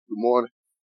morning.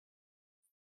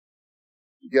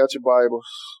 You got your Bibles.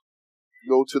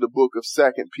 Go to the book of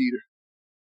 2 Peter.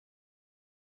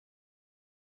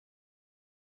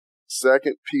 2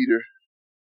 Peter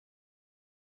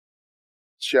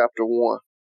chapter 1.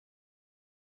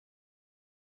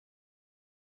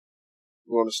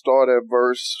 We're going to start at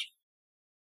verse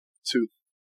 2.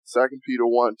 2 Peter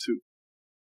 1, 2.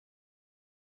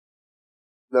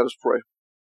 Let us pray.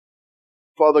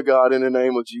 Father God, in the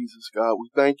name of Jesus, God, we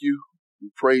thank you. We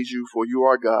praise you, for you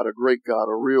are God, a great God,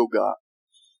 a real God.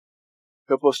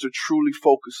 Help us to truly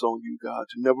focus on you, God,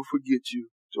 to never forget you,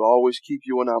 to always keep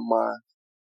you in our minds.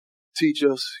 Teach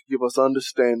us, give us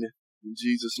understanding. In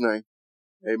Jesus' name,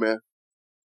 amen.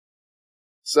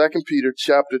 2 Peter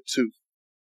chapter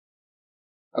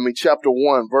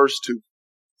 1, verse 2.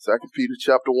 2 Peter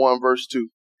chapter 1, verse 2.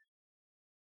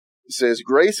 It says,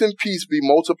 grace and peace be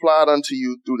multiplied unto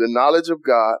you through the knowledge of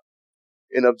God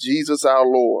and of Jesus our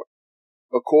Lord,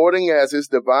 according as his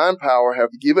divine power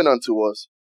hath given unto us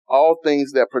all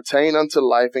things that pertain unto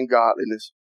life and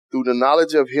godliness, through the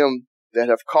knowledge of him that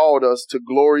hath called us to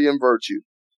glory and virtue,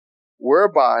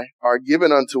 whereby are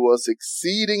given unto us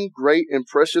exceeding great and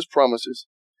precious promises,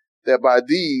 that by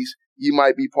these ye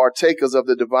might be partakers of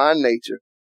the divine nature,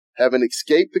 having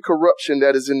escaped the corruption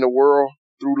that is in the world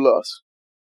through lust.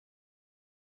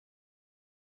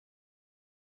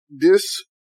 This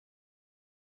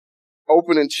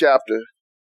opening chapter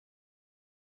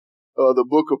of the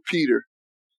book of Peter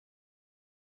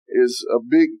is a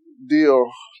big deal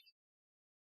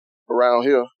around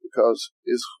here because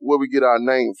it's where we get our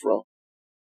name from.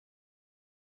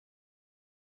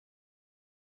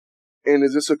 And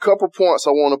there's just a couple points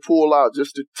I want to pull out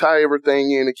just to tie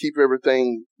everything in and keep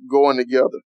everything going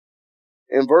together.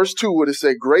 In verse 2, where it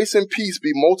says, grace and peace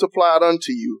be multiplied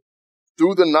unto you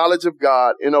through the knowledge of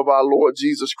God and of our Lord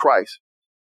Jesus Christ.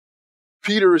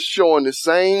 Peter is showing the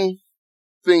same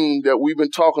thing that we've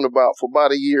been talking about for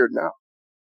about a year now.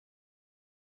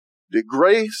 The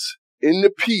grace and the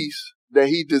peace that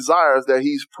he desires, that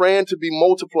he's praying to be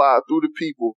multiplied through the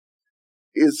people,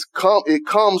 it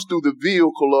comes through the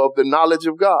vehicle of the knowledge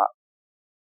of God.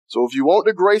 So if you want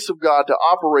the grace of God to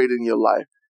operate in your life,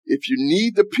 if you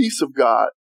need the peace of God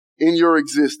in your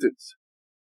existence,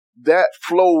 that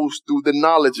flows through the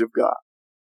knowledge of God.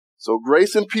 So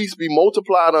grace and peace be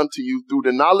multiplied unto you through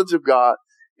the knowledge of God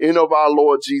and of our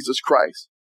Lord Jesus Christ.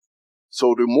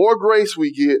 So the more grace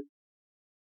we get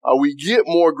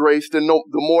more grace, the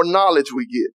more knowledge we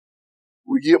get.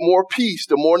 We get more peace,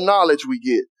 the more knowledge we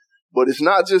get. But it's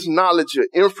not just knowledge of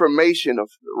information, of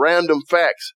random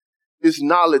facts. It's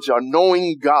knowledge of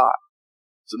knowing God.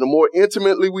 So the more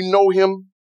intimately we know him,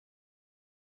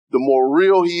 the more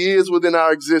real he is within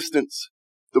our existence,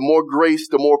 the more grace,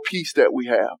 the more peace that we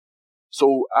have.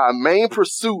 So our main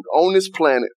pursuit on this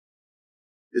planet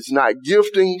is not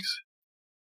giftings.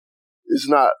 It's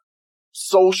not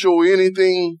social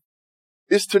anything.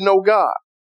 It's to know God.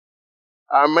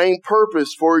 Our main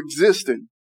purpose for existing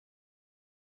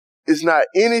is not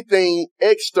anything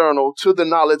external to the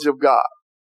knowledge of God.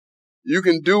 You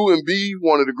can do and be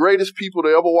one of the greatest people to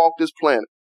ever walk this planet.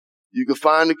 You can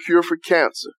find the cure for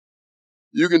cancer.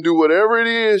 You can do whatever it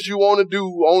is you want to do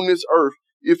on this earth.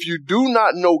 If you do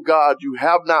not know God, you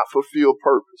have not fulfilled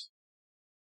purpose.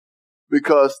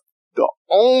 Because the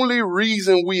only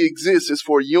reason we exist is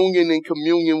for union and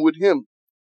communion with him.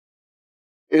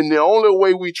 And the only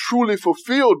way we truly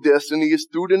fulfill destiny is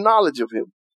through the knowledge of him.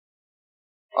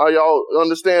 Are y'all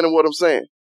understanding what I'm saying?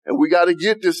 And we got to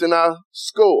get this in our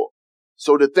skull.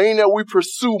 So the thing that we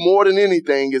pursue more than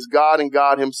anything is God and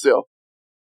God himself.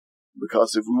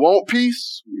 Because if we want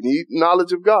peace, we need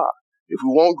knowledge of God. If we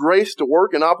want grace to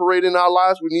work and operate in our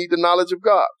lives, we need the knowledge of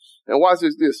God. And watch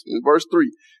this in verse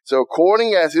 3. So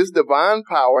according as his divine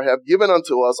power hath given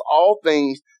unto us all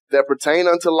things that pertain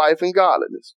unto life and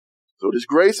godliness. So this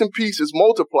grace and peace is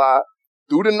multiplied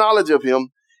through the knowledge of him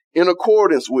in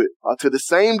accordance with, to the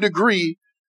same degree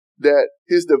that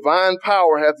his divine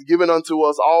power hath given unto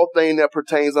us all things that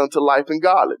pertains unto life and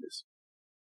godliness.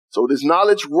 So this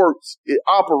knowledge works, it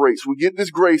operates. We get this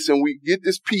grace and we get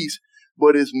this peace,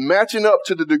 but it's matching up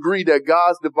to the degree that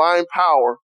God's divine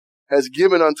power has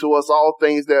given unto us all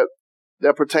things that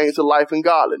pertain to life and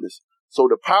godliness. So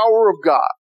the power of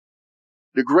God,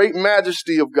 the great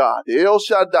majesty of God, the El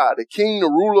Shaddai, the king, the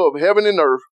ruler of heaven and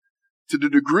earth, to the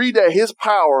degree that his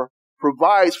power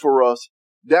provides for us,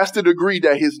 that's the degree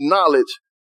that his knowledge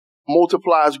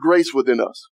multiplies grace within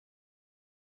us.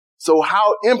 So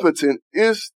how impotent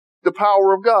is the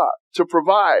power of God to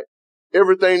provide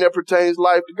everything that pertains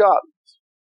life to godliness?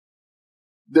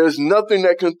 There's nothing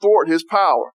that can thwart his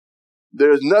power.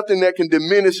 There is nothing that can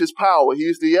diminish his power. He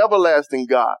is the everlasting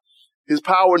God. His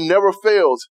power never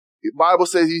fails. The Bible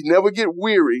says he never gets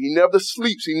weary. He never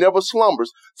sleeps. He never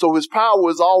slumbers. So his power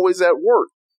is always at work.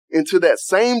 And to that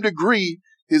same degree,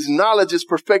 his knowledge is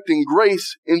perfecting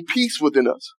grace and peace within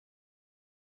us.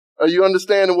 Are you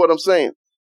understanding what I'm saying?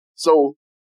 So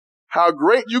how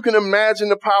great you can imagine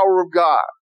the power of God.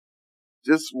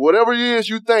 Just whatever it is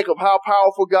you think of how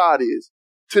powerful God is,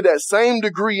 to that same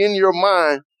degree in your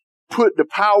mind, put the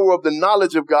power of the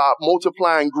knowledge of God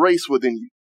multiplying grace within you.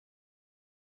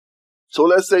 So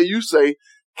let's say you say,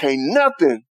 can't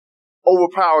nothing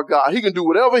overpower God. He can do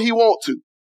whatever he wants to.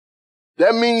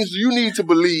 That means you need to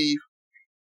believe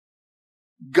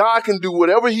God can do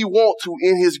whatever he wants to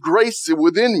in his grace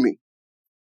within me,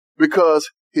 because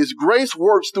his grace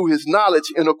works through his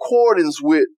knowledge in accordance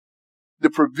with the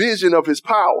provision of his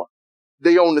power.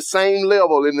 They on the same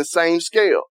level, in the same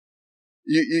scale.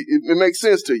 It makes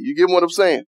sense to you. You get what I'm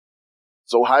saying?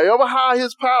 So however high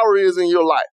his power is in your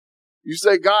life, you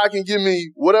say God can give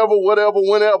me whatever,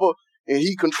 whenever, and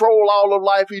he control all of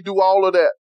life. He do all of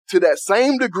that. To that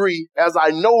same degree as I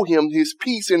know him, his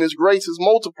peace and his grace is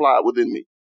multiplied within me.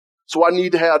 So I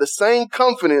need to have the same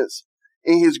confidence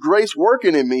in his grace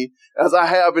working in me as I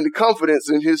have in the confidence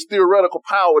in his theoretical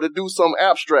power to do some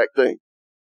abstract thing,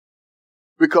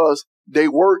 because they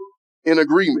work in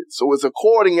agreement. So it's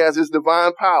according as his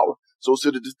divine power. So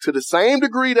to the same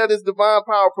degree that his divine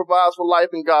power provides for life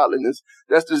and godliness,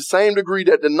 that's the same degree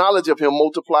that the knowledge of him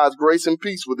multiplies grace and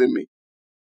peace within me.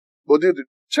 But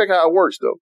check how it works,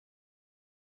 though.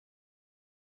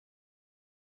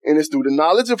 And it's through the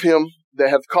knowledge of him that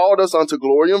hath called us unto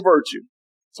glory and virtue.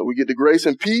 So we get the grace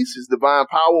and peace. His divine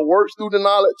power works through the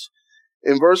knowledge.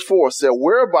 In verse 4 said,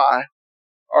 whereby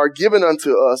are given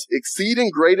unto us exceeding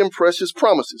great and precious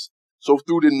promises. So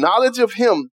through the knowledge of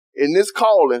him in this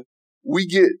calling, we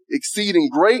get exceeding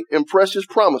great and precious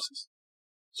promises.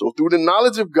 So through the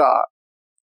knowledge of God,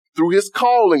 through his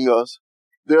calling us,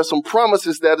 there are some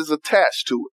promises that is attached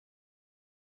to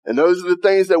it. And those are the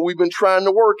things that we've been trying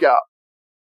to work out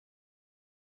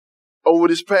over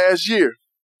this past year,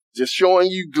 just showing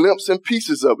you glimpses and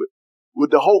pieces of it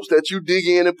with the hopes that you dig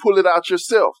in and pull it out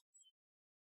yourself.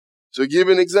 To give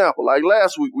an example, like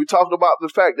last week, we talked about the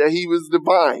fact that he was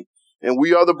divine and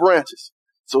we are the branches.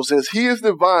 So since he is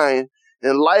divine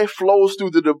and life flows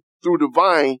through the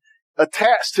vine,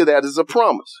 attached to that is a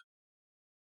promise.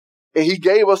 And he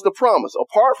gave us the promise.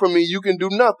 Apart from me, you can do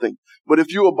nothing. But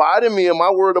if you abide in me and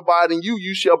my word abide in you,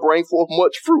 you shall bring forth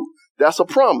much fruit. That's a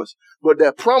promise. But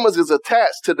that promise is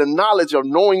attached to the knowledge of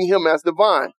knowing him as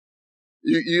divine.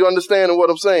 You understand what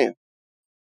I'm saying?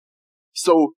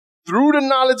 So through the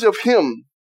knowledge of him,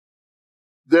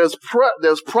 there's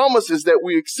promises that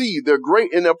we exceed. They're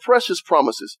great and they're precious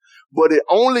promises, but it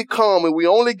only come and we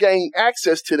only gain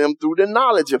access to them through the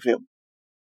knowledge of him.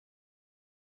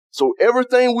 So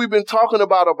everything we've been talking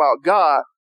about God,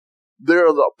 there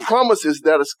are the promises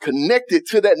that is connected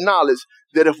to that knowledge,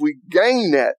 that if we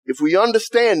gain that, if we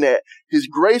understand that, his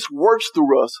grace works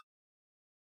through us.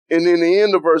 And in the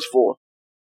end of verse 4,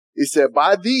 it said,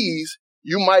 by these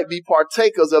you might be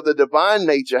partakers of the divine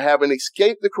nature, having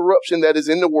escaped the corruption that is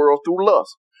in the world through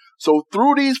lust. So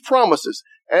through these promises,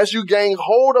 as you gain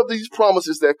hold of these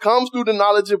promises that comes through the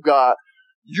knowledge of God,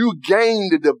 you gain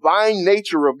the divine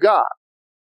nature of God.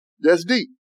 That's deep.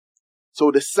 So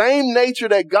the same nature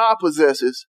that God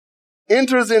possesses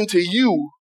enters into you,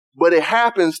 but it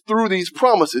happens through these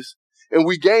promises, and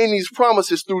we gain these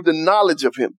promises through the knowledge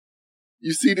of him.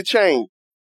 You see the chain?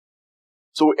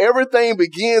 So everything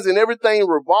begins and everything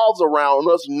revolves around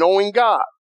us knowing God.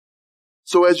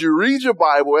 So as you read your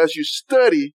Bible, as you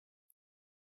study,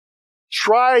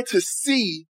 try to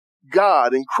see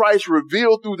God and Christ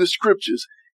revealed through the scriptures.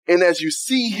 And as you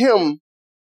see him,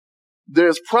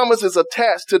 there's promises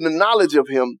attached to the knowledge of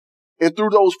him. And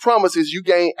through those promises, you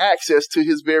gain access to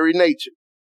his very nature.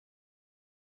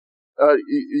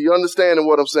 You understand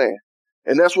what I'm saying?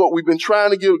 And that's what we've been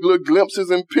trying to give little glimpses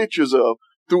and pictures of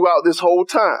throughout this whole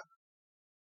time.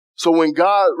 So when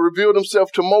God revealed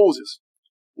himself to Moses,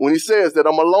 when he says that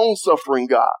I'm a long-suffering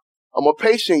God, I'm a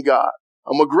patient God,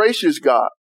 I'm a gracious God,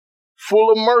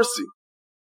 full of mercy.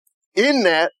 In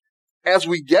that, as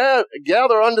we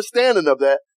gather understanding of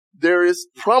that, there is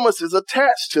promises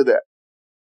attached to that.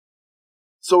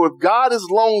 So if God is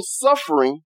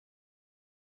long-suffering,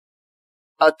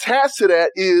 attached to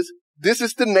that is, this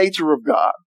is the nature of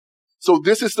God. So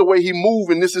this is the way he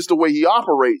moves and this is the way he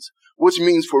operates, which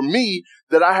means for me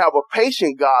that I have a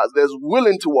patient God that's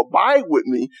willing to abide with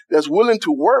me, that's willing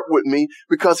to work with me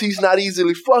because he's not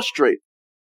easily frustrated.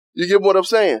 You get what I'm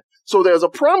saying? So there's a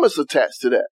promise attached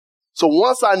to that. So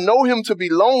once I know him to be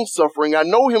long-suffering, I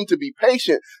know him to be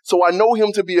patient, so I know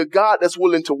him to be a God that's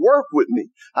willing to work with me.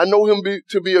 I know him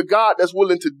to be a God that's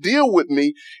willing to deal with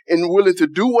me and willing to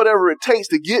do whatever it takes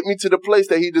to get me to the place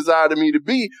that he desired me to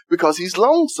be, because he's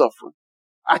long-suffering.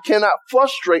 I cannot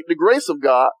frustrate the grace of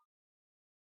God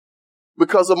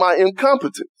because of my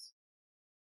incompetence.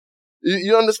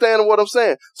 You understand what I'm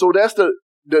saying? So that's the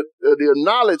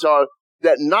knowledge, or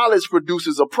that knowledge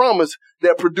produces a promise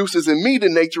that produces in me the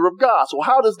nature of God. So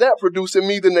how does that produce in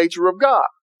me the nature of God?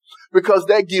 Because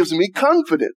that gives me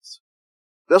confidence.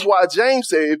 That's why James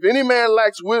said, if any man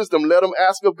lacks wisdom, let him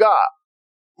ask of God,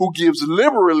 who gives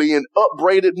liberally and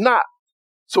upbraideth not.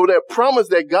 So that promise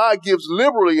that God gives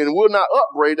liberally and will not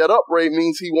upbraid, that upbraid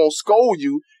means he won't scold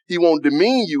you, he won't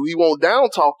demean you, he won't down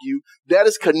talk you. That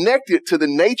is connected to the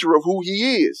nature of who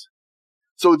he is.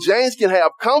 So James can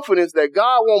have confidence that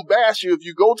God won't bash you if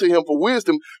you go to him for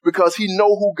wisdom, because he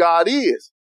know who God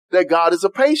is, that God is a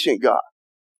patient God.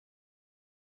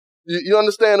 You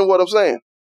understand what I'm saying?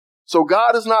 So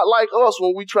God is not like us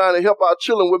when we trying to help our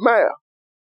children with math.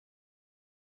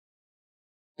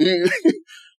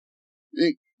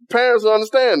 Parents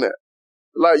understand that.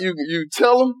 Like you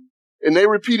tell them and they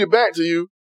repeat it back to you,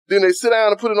 then they sit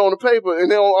down and put it on the paper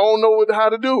and they don't know how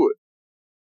to do it.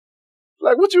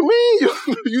 Like, what you mean?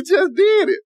 You just did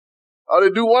it. Or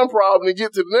they do one problem and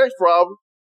get to the next problem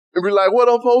and be like, what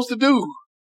am I supposed to do?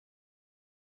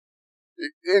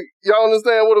 Y'all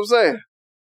understand what I'm saying?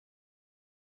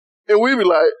 And we be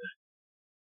like,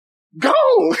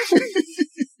 gone.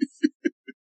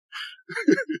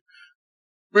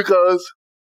 Because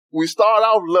we start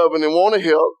off loving and want to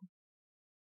help,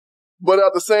 but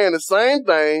after saying the same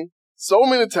thing so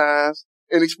many times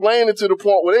and explaining it to the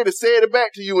point where they just said it back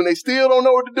to you and they still don't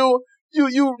know what to do,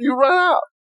 you run out.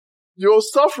 Your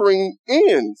suffering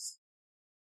ends.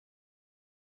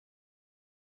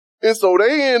 And so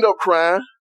they end up crying.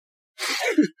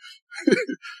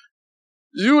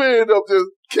 You end up just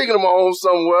kicking them on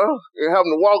somewhere and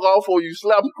having to walk off, or you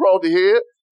slap them across the head,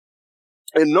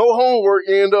 and no homework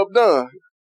end up done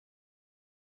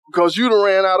because you done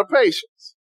ran out of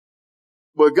patience.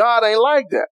 But God ain't like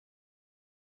that.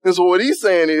 And so what he's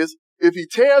saying is, if he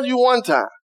tells you one time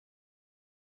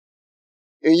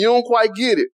and you don't quite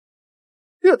get it,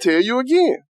 he'll tell you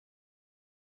again.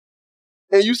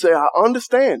 And you say, I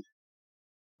understand.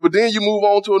 But then you move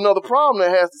on to another problem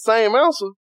that has the same answer.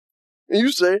 And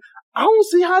you say, I don't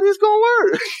see how this gonna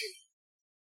work.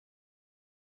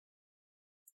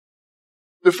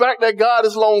 The fact that God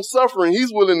is long-suffering,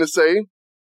 he's willing to say,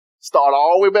 start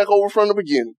all the way back over from the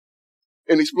beginning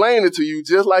and explain it to you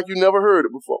just like you never heard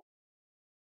it before.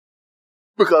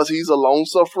 Because he's a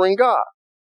long-suffering God.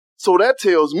 So that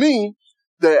tells me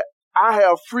that I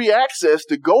have free access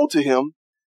to go to him,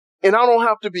 and I don't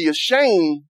have to be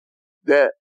ashamed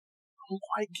that I don't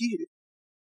quite get it.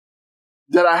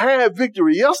 That I had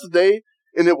victory yesterday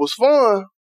and it was fun,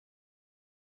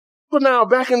 but now I'm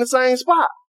back in the same spot.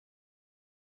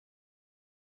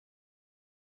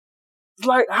 It's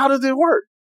like, how does it work?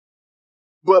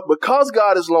 But because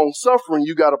God is long-suffering,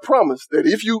 you got a promise that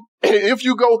if you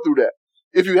go through that,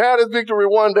 if you had this victory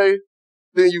one day,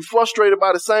 then you frustrated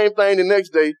by the same thing the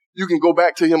next day, you can go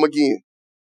back to him again.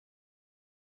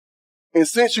 And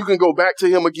since you can go back to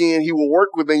him again, he will work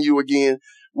within you again,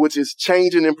 which is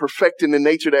changing and perfecting the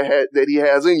nature that he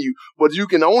has in you. But you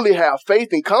can only have faith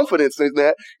and confidence in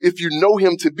that if you know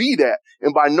him to be that.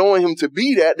 And by knowing him to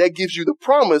be that, that gives you the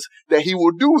promise that he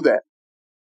will do that.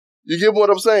 You get what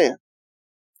I'm saying?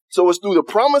 So it's through the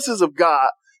promises of God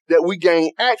that we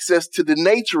gain access to the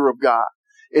nature of God.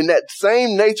 And that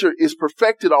same nature is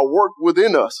perfected or worked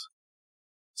within us.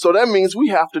 So that means we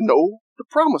have to know the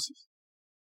promises.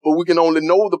 But we can only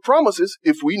know the promises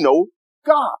if we know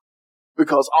God.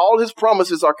 Because all his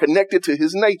promises are connected to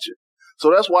his nature.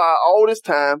 So that's why all this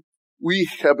time we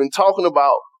have been talking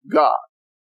about God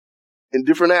and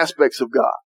different aspects of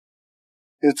God.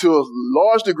 And to a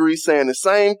large degree saying the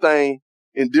same thing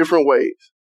in different ways.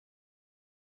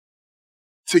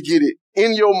 To get it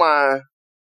in your mind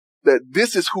that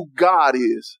this is who God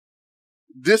is.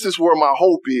 This is where my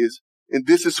hope is. And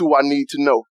this is who I need to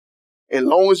know. And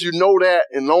long as you know that,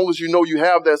 and long as you know you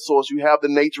have that source, you have the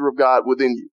nature of God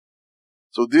within you.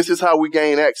 So this is how we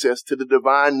gain access to the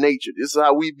divine nature. This is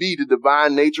how we be the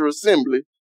divine nature assembly,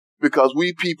 because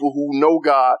we people who know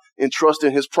God and trust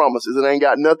in his promises. It ain't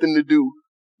got nothing to do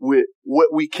with what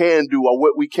we can do or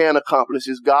what we can accomplish.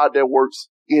 It's God that works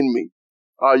in me.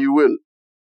 Are you with it?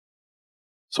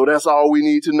 So that's all we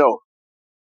need to know.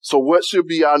 So what should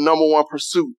be our number one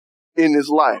pursuit in this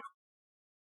life?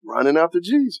 Running after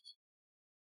Jesus.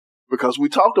 Because we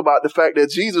talked about the fact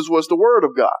that Jesus was the Word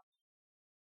of God.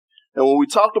 And when we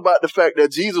talked about the fact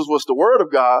that Jesus was the Word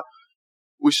of God,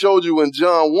 we showed you in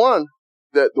John 1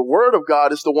 that the Word of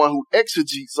God is the one who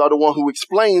exegetes, or the one who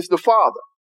explains the Father.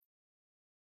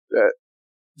 That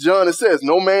John, it says,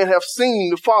 no man hath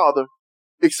seen the Father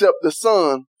except the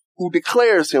Son who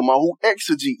declares him or who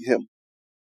exegetes him.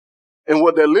 And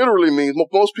what that literally means,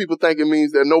 most people think it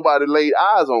means that nobody laid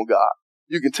eyes on God.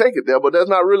 You can take it there, but that's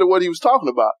not really what he was talking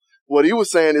about. What he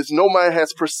was saying is no man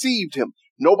has perceived him.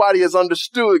 Nobody has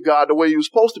understood God the way he was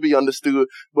supposed to be understood,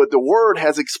 but the Word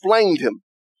has explained him.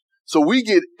 So we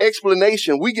get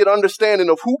explanation, we get understanding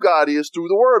of who God is through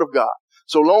the Word of God.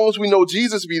 So long as we know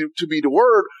Jesus to be the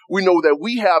Word, we know that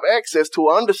we have access to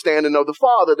an understanding of the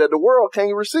Father that the world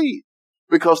can't receive.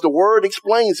 Because the Word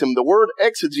explains him, the Word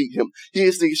exegetes him. He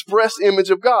is the express image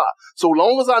of God. So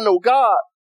long as I know God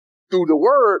through the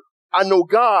Word, I know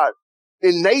God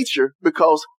in nature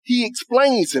because he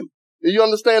explains him. Are you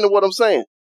understanding what I'm saying?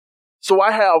 So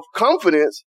I have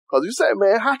confidence because you say,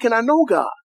 man, how can I know God?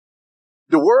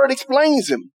 The Word explains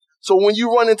him. So when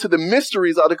you run into the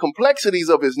mysteries or the complexities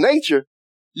of his nature,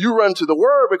 you run to the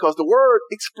Word because the Word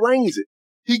explains it.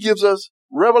 He gives us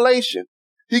revelation.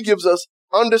 He gives us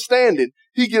understanding.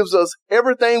 He gives us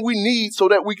everything we need so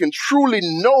that we can truly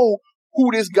know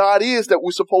who this God is that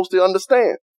we're supposed to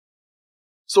understand.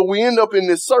 So we end up in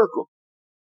this circle.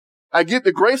 I get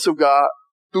the grace of God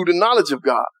through the knowledge of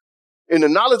God. And the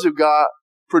knowledge of God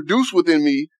produced within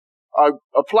me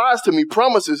applies to me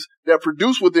promises that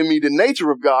produce within me the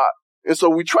nature of God. And so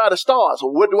we try to start. So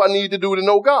what do I need to do to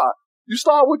know God? You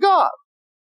start with God.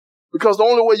 Because the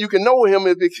only way you can know him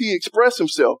is if he expresses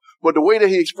himself. But the way that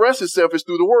he expresses himself is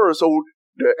through the Word. So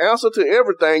the answer to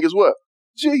everything is what?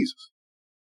 Jesus.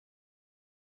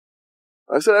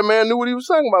 I said that man knew what he was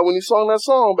talking about when he sung that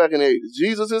song back in the 80s.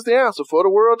 Jesus is the answer for the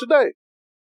world today.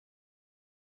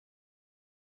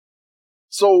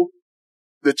 So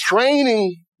the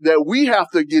training that we have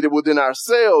to get it within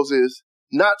ourselves is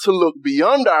not to look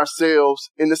beyond ourselves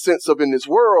in the sense of in this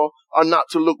world, or not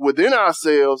to look within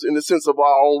ourselves in the sense of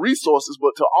our own resources,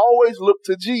 but to always look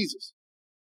to Jesus.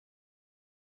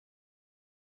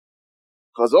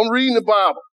 Because I'm reading the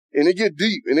Bible and it get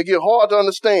deep and it get hard to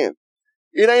understand.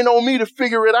 It ain't on me to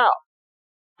figure it out.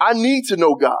 I need to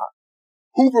know God.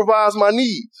 Who provides my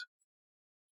needs?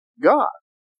 God.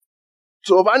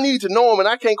 So if I need to know him and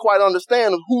I can't quite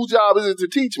understand him, whose job is it to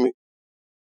teach me?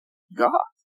 God.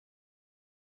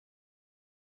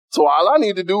 So all I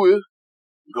need to do is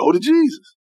go to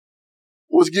Jesus,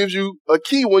 which gives you a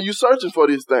key when you're searching for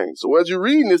this thing. So as you're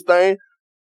reading this thing,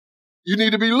 you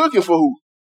need to be looking for who?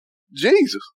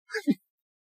 Jesus.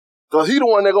 Because he's the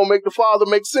one that's going to make the Father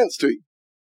make sense to you.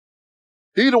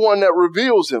 He's the one that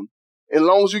reveals him. And as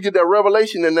long as you get that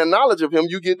revelation and that knowledge of him,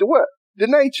 you get the what? The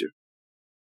nature.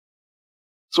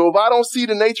 So if I don't see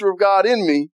the nature of God in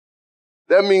me,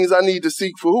 that means I need to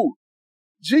seek for who?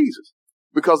 Jesus.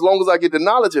 Because as long as I get the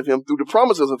knowledge of him through the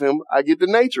promises of him, I get the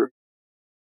nature.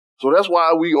 So that's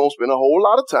why we're going to spend a whole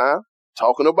lot of time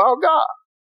talking about God.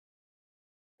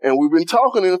 And we've been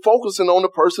talking and focusing on the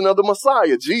person of the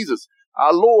Messiah, Jesus,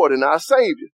 our Lord and our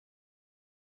Savior.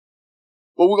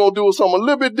 But we're going to do something a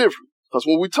little bit different. Because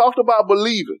when we talked about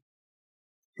believing,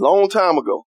 a long time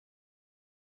ago,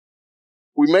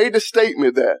 we made the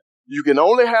statement that you can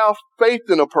only have faith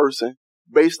in a person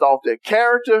based off their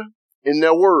character and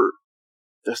their word.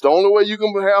 That's the only way you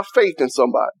can have faith in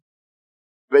somebody,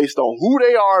 based on who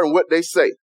they are and what they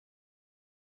say.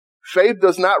 Faith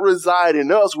does not reside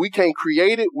in us. We can't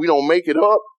create it. We don't make it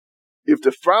up. If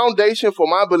the foundation for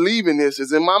my believing this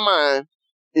is in my mind,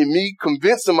 and me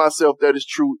convincing myself that it's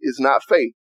true, is not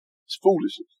faith. It's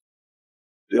foolishness.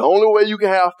 The only way you can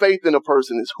have faith in a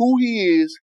person is who he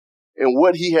is and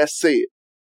what he has said.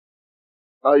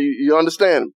 You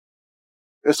understand?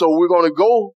 And so we're going to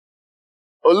go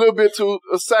a little bit to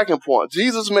a second point.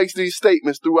 Jesus makes these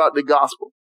statements throughout the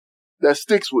gospel that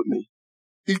sticks with me.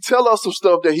 He tells us some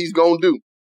stuff that he's going to do.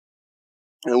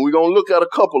 And we're going to look at a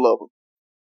couple of them.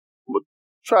 We'll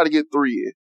try to get 3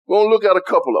 in. We're going to look at a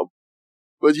couple of them.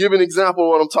 But give an example of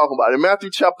what I'm talking about. In Matthew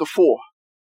chapter 4,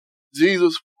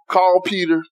 Jesus called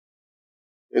Peter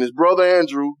and his brother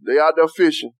Andrew. They out there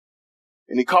fishing.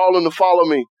 And he called them to follow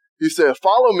me. He said,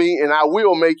 follow me and I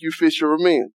will make you fisher of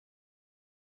men.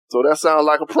 So that sounds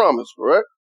like a promise, correct?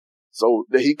 So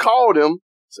that he called him,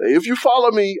 say, if you follow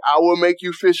me, I will make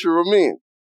you fisher of men.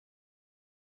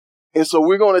 And so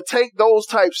we're going to take those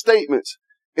type statements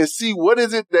and see what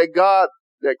is it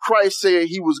that Christ said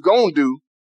he was going to do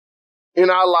in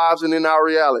our lives and in our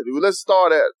reality. Well, let's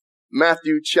start at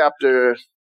Matthew chapter.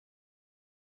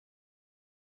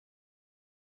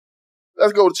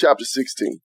 Let's go to chapter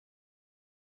 16.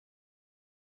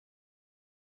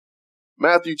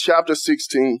 Matthew chapter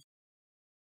 16.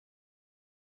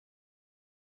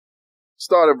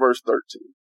 Start at verse 13.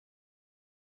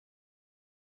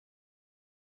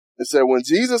 It said, when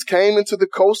Jesus came into the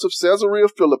coast of Caesarea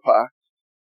Philippi,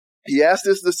 he asked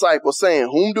his disciples, saying,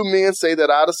 whom do men say that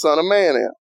I, the Son of Man,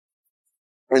 am?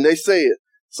 And they said,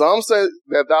 some say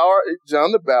that thou art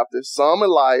John the Baptist, some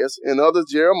Elias, and others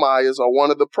Jeremiah or one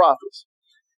of the prophets.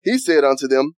 He said unto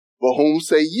them, but whom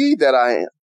say ye that I am?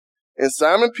 And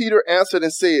Simon Peter answered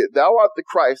and said, thou art the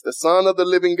Christ, the Son of the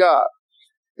living God.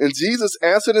 And Jesus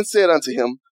answered and said unto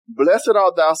him, blessed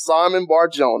art thou, Simon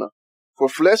Bar-Jonah, for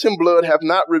flesh and blood have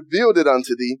not revealed it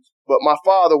unto thee, but my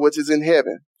Father which is in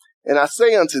heaven. And I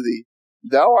say unto thee,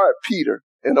 thou art Peter,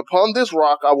 and upon this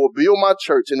rock I will build my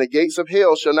church, and the gates of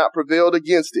hell shall not prevail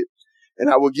against it. And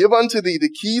I will give unto thee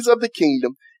the keys of the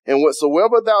kingdom, and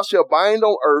whatsoever thou shalt bind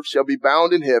on earth shall be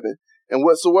bound in heaven, and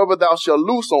whatsoever thou shalt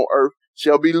loose on earth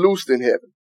shall be loosed in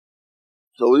heaven.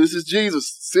 So this is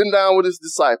Jesus sitting down with his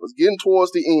disciples, getting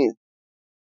towards the end.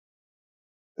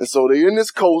 And so they're in this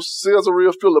coast,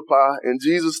 Caesarea Philippi, and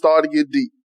Jesus started to get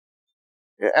deep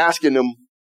and asking them,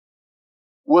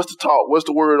 what's the talk? What's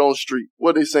the word on the street?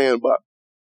 What are they saying about it?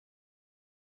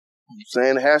 I'm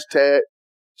saying hashtag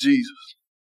Jesus.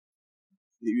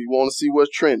 You want to see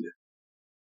what's trending.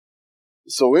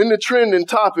 So in the trending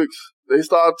topics, they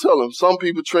started telling some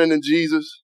people trending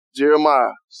Jesus,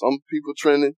 Jeremiah. Some people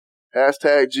trending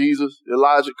hashtag Jesus,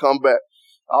 Elijah come back.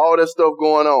 All that stuff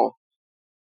going on.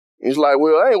 And he's like,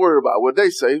 well, I ain't worried about what they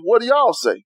say. What do y'all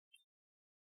say?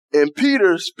 And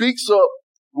Peter speaks up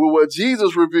with what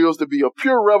Jesus reveals to be a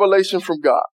pure revelation from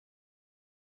God.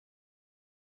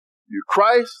 You're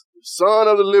Christ, the Son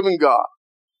of the living God.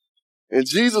 And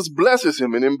Jesus blesses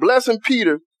him. And in blessing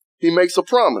Peter, he makes a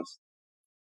promise.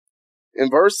 In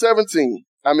verse 18,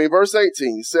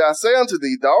 he said, I say unto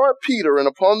thee, thou art Peter, and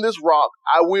upon this rock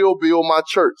I will build my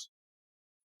church.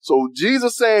 So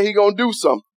Jesus saying he gonna do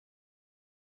something.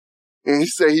 And he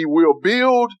said he will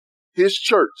build his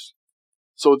church.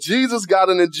 So Jesus got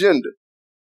an agenda.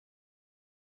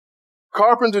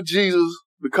 Carpenter Jesus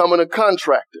becoming a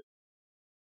contractor.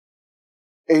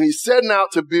 And he's setting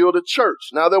out to build a church.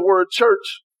 Now the word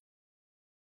church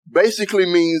basically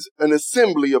means an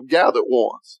assembly of gathered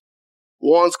ones.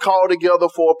 One's called together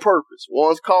for a purpose.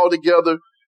 One's called together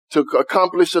to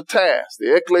accomplish a task.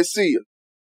 The ecclesia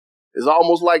is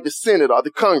almost like the Senate or the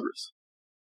Congress.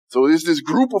 So it's this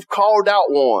group of called out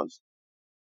ones,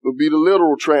 would be the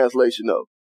literal translation of it.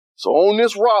 So on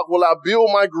this rock will I build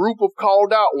my group of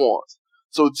called out ones.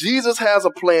 So Jesus has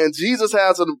a plan. Jesus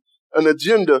has an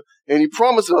agenda, and he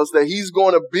promises us that he's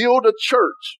going to build a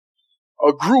church,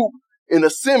 a group, an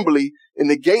assembly, and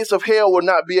the gates of hell will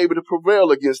not be able to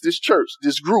prevail against this church,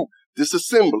 this group, this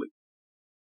assembly.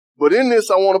 But in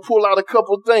this, I want to pull out a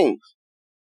couple of things.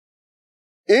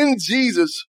 In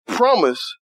Jesus' promise,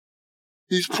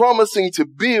 he's promising to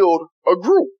build a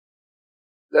group.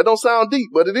 That don't sound deep,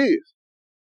 but it is.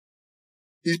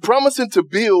 He's promising to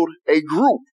build a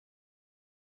group.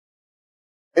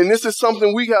 And this is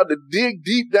something we have to dig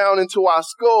deep down into our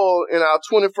skull in our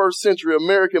 21st century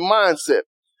American mindset,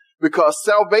 because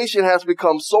salvation has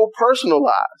become so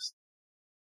personalized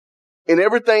and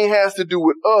everything has to do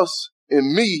with us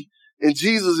and me, and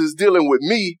Jesus is dealing with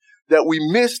me, that we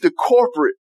miss the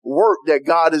corporate work that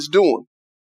God is doing.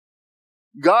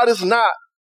 God is not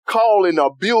calling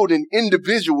or building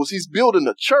individuals. He's building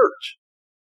a church.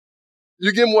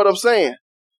 You get what I'm saying?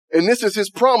 And this is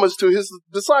his promise to his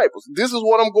disciples. This is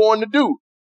what I'm going to do.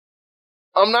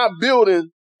 I'm not building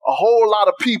a whole lot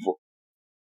of people.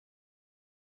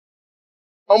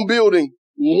 I'm building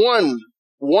one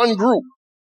group.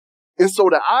 And so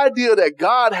the idea that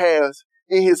God has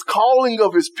in his calling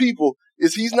of his people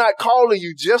is he's not calling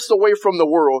you just away from the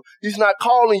world. He's not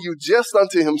calling you just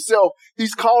unto himself.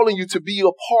 He's calling you to be a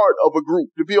part of a group,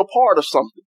 to be a part of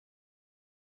something.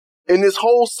 And this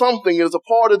whole something is a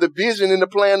part of the vision and the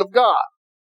plan of God.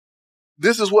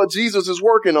 This is what Jesus is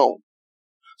working on.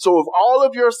 So if all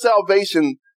of your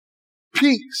salvation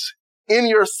peaks in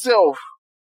yourself,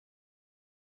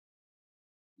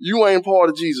 you ain't part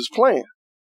of Jesus' plan.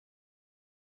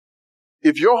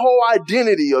 If your whole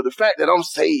identity of the fact that I'm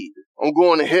saved, I'm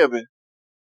going to heaven,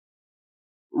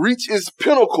 reach its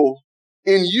pinnacle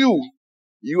in you,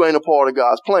 you ain't a part of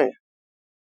God's plan.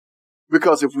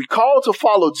 Because if we call to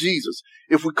follow Jesus,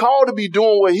 if we call to be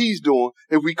doing what he's doing,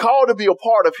 if we call to be a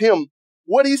part of him,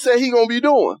 what he said he gonna be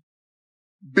doing?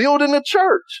 Building a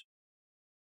church.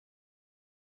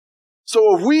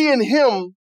 So if we in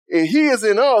him and he is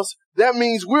in us, that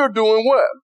means we're doing what?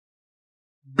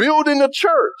 Building a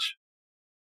church.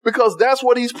 Because that's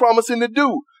what he's promising to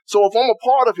do. So if I'm a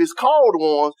part of his called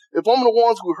ones, if I'm the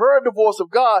ones who heard the voice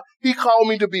of God, he called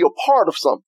me to be a part of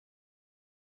something.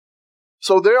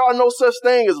 So there are no such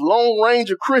thing as Lone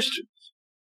Ranger Christians.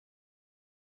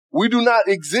 We do not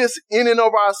exist in and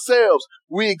of ourselves.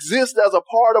 We exist as a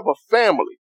part of a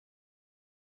family.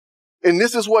 And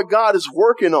this is what God is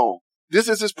working on. This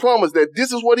is his promise that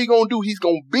this is what he's going to do. He's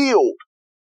going to build.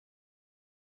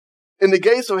 And the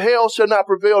gates of hell shall not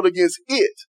prevail against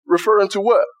it. Referring to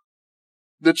what?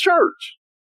 The church.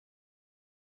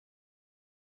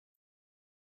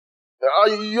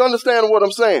 You understand what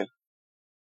I'm saying?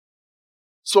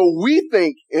 So we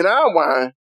think in our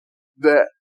mind that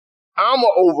I'm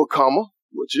an overcomer,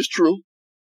 which is true.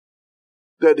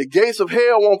 That the gates of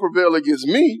hell won't prevail against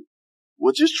me,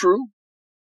 which is true.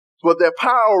 But that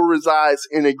power resides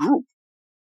in a group.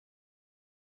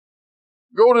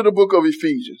 Go to the book of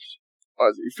Ephesians.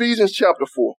 Ephesians chapter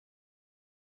 4.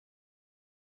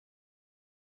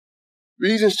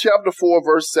 Ephesians chapter 4,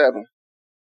 verse 7.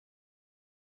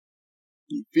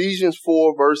 Ephesians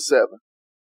 4, verse 7.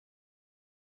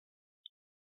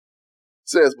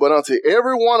 Says, but unto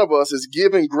every one of us is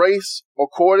given grace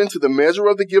according to the measure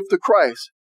of the gift of Christ.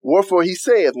 Wherefore he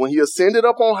saith, when he ascended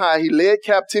up on high, he led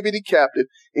captivity captive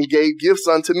and gave gifts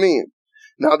unto men.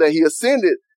 Now that he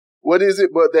ascended, what is it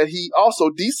but that he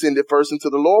also descended first into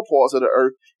the lower parts of the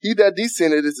earth? He that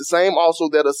descended is the same also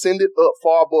that ascended up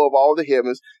far above all the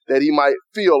heavens, that he might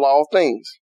fill all things.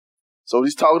 So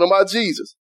he's talking about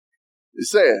Jesus. He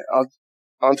said,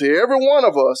 unto every one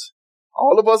of us,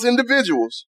 all of us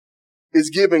individuals, is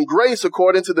given grace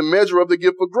according to the measure of the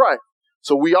gift of Christ.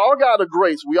 So we all got a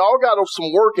grace. We all got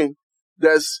some working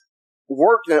that's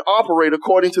worked and operate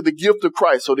according to the gift of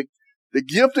Christ. So the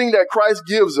gifting that Christ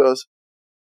gives us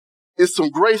is some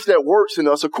grace that works in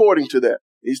us according to that.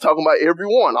 He's talking about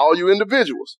everyone, all you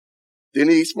individuals. Then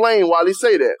he explained why he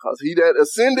say that. Because he that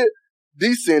ascended,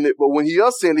 descended, but when he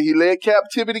ascended, he led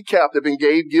captivity captive and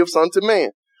gave gifts unto man.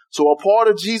 So a part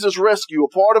of Jesus' rescue, a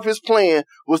part of his plan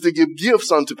was to give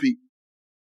gifts unto people.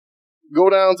 Go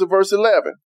down to verse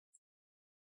 11.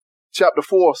 Chapter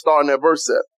 4, starting at verse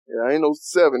 7. Yeah, ain't no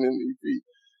 7 in the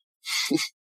Ephesians.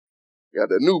 Got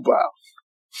that new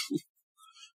Bible.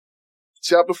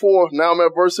 Chapter 4, now I'm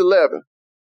at verse 11.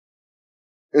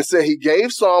 It said he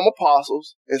gave some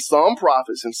apostles and some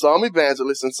prophets and some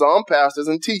evangelists and some pastors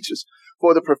and teachers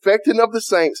for the perfecting of the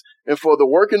saints and for the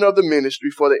working of the ministry,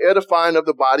 for the edifying of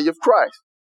the body of Christ.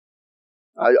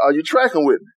 Are you tracking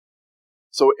with me?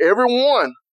 So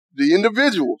everyone, the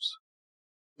individuals,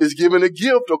 is given a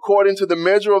gift according to the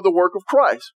measure of the work of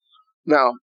Christ.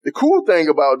 Now, the cool thing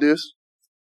about this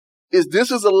is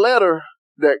a letter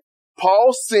that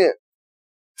Paul sent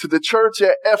to the church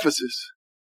at Ephesus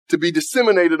to be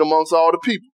disseminated amongst all the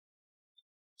people.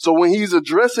 So when he's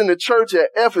addressing the church at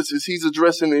Ephesus, he's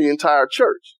addressing the entire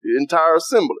church, the entire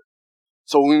assembly.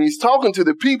 So when he's talking to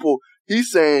the people,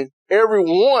 he's saying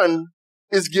everyone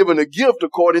is given a gift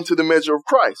according to the measure of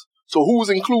Christ. So who's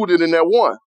included in that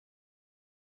one?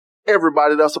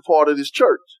 Everybody that's a part of this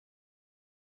church.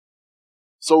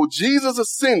 So Jesus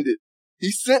ascended.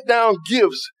 He sent down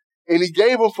gifts and he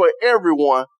gave them for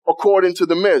everyone according to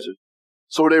the measure.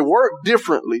 So they work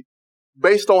differently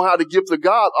based on how the gift of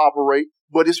God operate,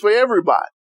 but it's for everybody.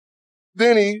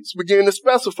 Then he began to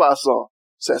specify some.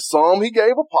 Said some he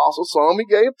gave apostles, some he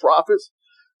gave prophets,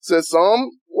 said some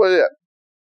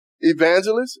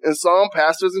evangelists, and some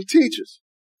pastors and teachers.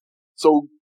 So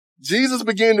Jesus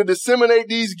began to disseminate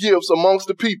these gifts amongst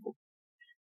the people.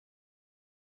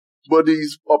 But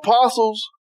these apostles,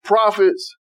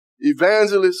 prophets,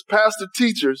 evangelists, pastor,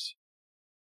 teachers,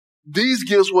 these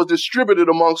gifts were distributed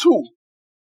amongst who?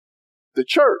 The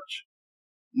church.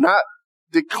 Not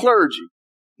the clergy,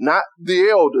 not the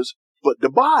elders, but the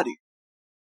body.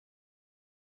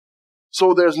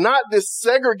 So there's not this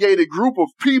segregated group of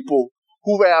people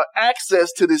who have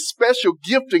access to the special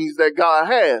giftings that God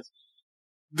has.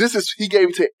 He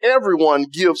gave to everyone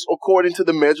gifts according to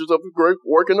the measures of the great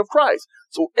working of Christ.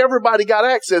 So everybody got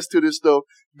access to this stuff.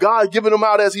 God giving them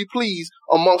out as he pleased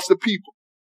amongst the people,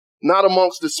 not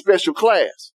amongst the special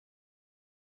class.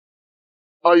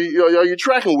 Are you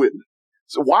tracking with me?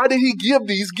 So why did he give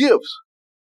these gifts?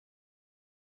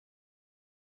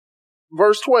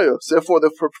 Verse 12 said, for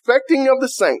the perfecting of the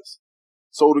saints.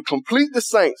 So to complete the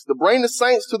saints, to bring the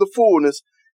saints to the fullness,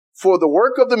 for the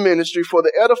work of the ministry, for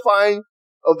the edifying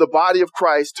of the body of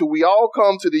Christ, till we all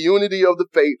come to the unity of the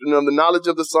faith and of the knowledge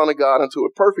of the Son of God, unto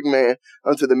a perfect man,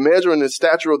 unto the measure and the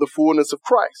stature of the fullness of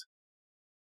Christ.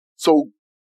 So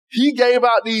he gave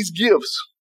out these gifts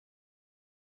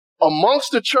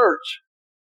amongst the church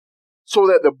so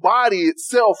that the body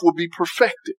itself would be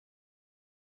perfected.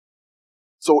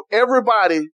 So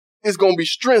everybody is going to be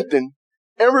strengthened.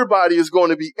 Everybody is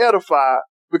going to be edified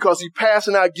because he's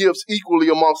passing out gifts equally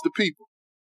amongst the people.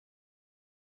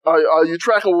 Are you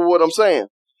tracking with what I'm saying?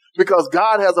 Because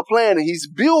God has a plan and he's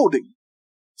building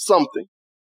something.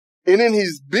 And in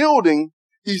his building,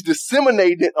 he's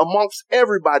disseminating it amongst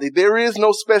everybody. There is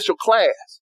no special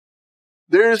class.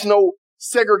 There is no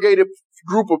segregated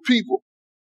group of people.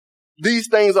 These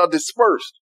things are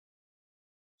dispersed.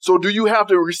 So do you have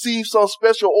to receive some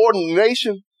special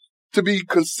ordination to be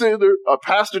considered a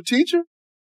pastor teacher?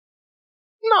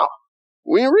 No.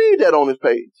 We didn't read that on this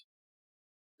page.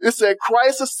 It said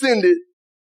Christ ascended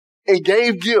and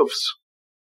gave gifts.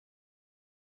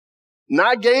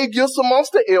 Not gave gifts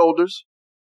amongst the elders,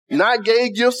 not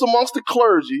gave gifts amongst the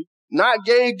clergy, not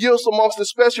gave gifts amongst the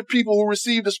special people who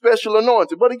received the special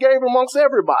anointing, but he gave it amongst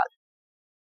everybody.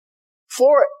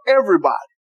 For everybody.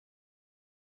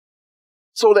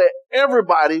 So that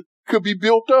everybody could be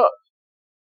built up.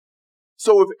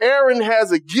 So if Aaron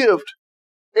has a gift,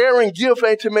 Aaron's gift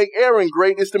ain't to make Aaron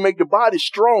great, it's to make the body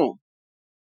strong.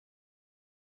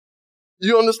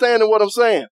 You understanding what I'm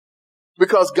saying?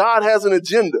 Because God has an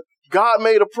agenda. God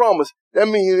made a promise. That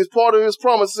means it's part of his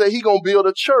promise to say he's going to build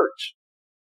a church.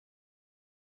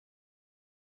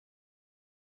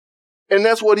 And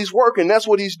that's what he's working. That's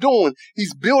what he's doing.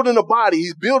 He's building a body.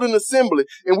 He's building assembly.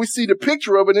 And we see the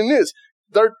picture of it in this.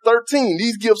 13,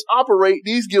 these gifts operate,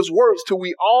 these gifts works till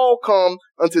we all come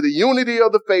unto the unity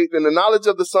of the faith and the knowledge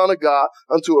of the Son of God,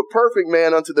 unto a perfect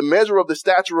man, unto the measure of the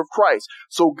stature of Christ.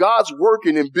 So God's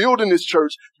working and building this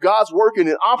church. God's working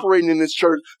and operating in this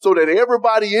church so that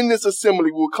everybody in this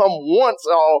assembly will come once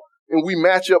all and we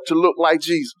match up to look like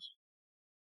Jesus.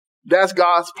 That's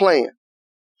God's plan.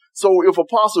 So if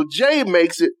Apostle J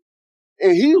makes it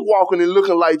and he's walking and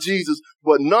looking like Jesus,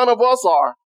 but none of us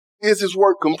are, is his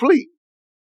work complete?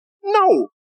 No.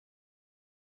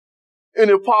 And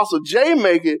if Apostle J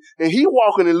make it and he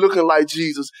walking and looking like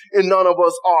Jesus and none of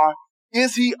us are,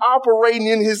 is he operating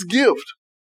in his gift?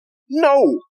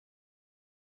 No.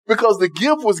 Because the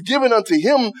gift was given unto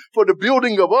him for the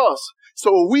building of us. So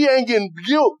if we ain't getting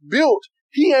built,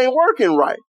 he ain't working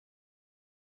right.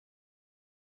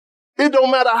 It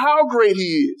don't matter how great he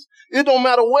is. It don't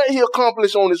matter what he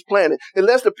accomplished on this planet.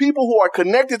 Unless the people who are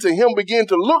connected to him begin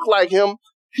to look like him,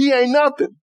 he ain't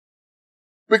nothing.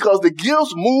 Because the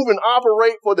gifts move and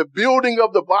operate for the building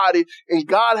of the body, and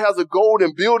God has a goal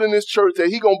in building this church that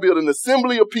he's going to build an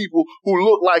assembly of people who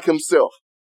look like himself.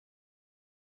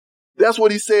 That's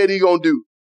what he said he's going to do.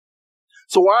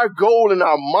 So our goal in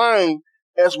our mind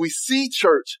as we see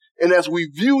church and as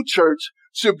we view church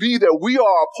should be that we are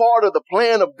a part of the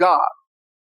plan of God.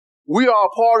 We are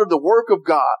a part of the work of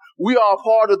God. We are a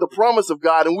part of the promise of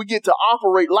God, and we get to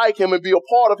operate like him and be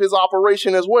a part of his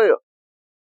operation as well.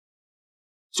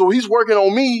 So he's working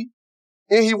on me,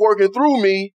 and he's working through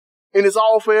me, and it's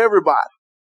all for everybody.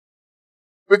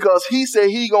 Because he said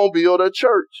he's going to build a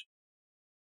church.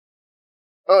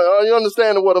 Are you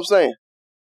understanding what I'm saying?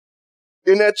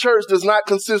 And that church does not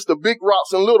consist of big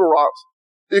rocks and little rocks.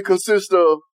 It consists of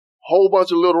a whole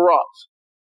bunch of little rocks.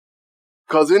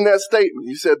 Because in that statement,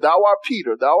 he said, thou art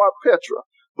Peter, thou art Petra,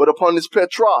 but upon this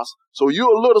Petros. So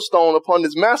you're a little stone, upon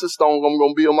this massive stone, I'm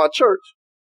going to build my church.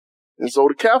 And so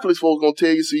the Catholic folks are going to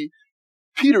tell you, see,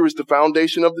 Peter is the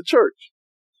foundation of the church.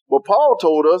 But Paul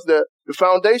told us that the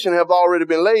foundation have already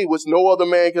been laid, which no other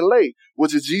man can lay,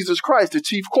 which is Jesus Christ, the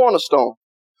chief cornerstone.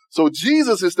 So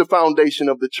Jesus is the foundation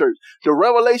of the church. The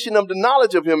revelation of the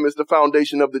knowledge of him is the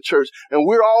foundation of the church. And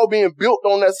we're all being built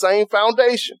on that same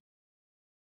foundation.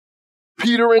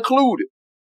 Peter included.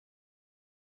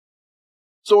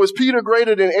 So is Peter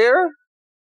greater than Aaron?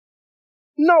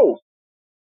 No.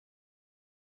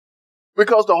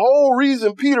 Because the whole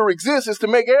reason Peter exists is to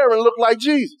make Aaron look like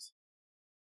Jesus.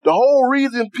 The whole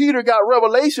reason Peter got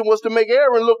revelation was to make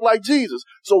Aaron look like Jesus.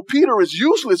 So Peter is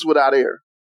useless without Aaron.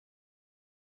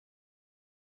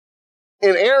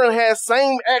 And Aaron has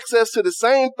same access to the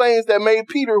same things that made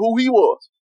Peter who he was.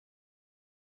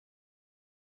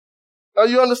 Are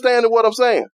you understanding what I'm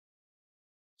saying?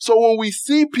 So when we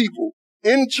see people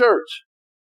in church,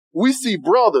 we see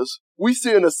brothers, we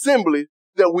see an assembly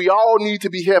that we all need to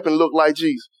be helping look like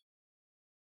Jesus.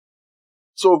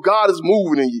 So if God is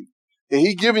moving in you and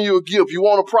he giving you a gift, you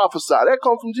want to prophesy, that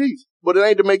comes from Jesus. But it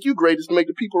ain't to make you great, it's to make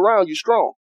the people around you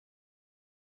strong.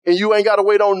 And you ain't got to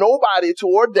wait on nobody to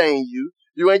ordain you.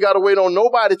 You ain't got to wait on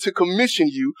nobody to commission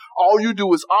you. All you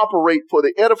do is operate for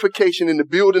the edification and the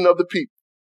building of the people.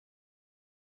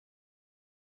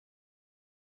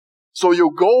 So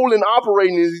your goal in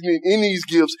operating in these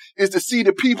gifts is to see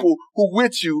the people who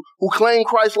with you, who claim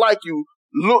Christ like you,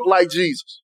 look like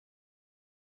Jesus.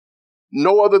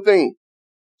 No other thing.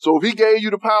 So if he gave you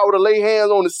the power to lay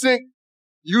hands on the sick,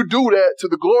 you do that to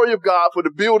the glory of God for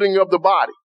the building of the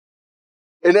body.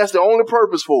 And that's the only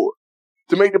purpose for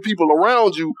it. To make the people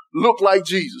around you look like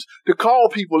Jesus. To call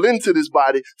people into this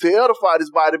body, to edify this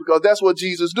body, because that's what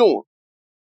Jesus is doing.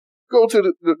 Go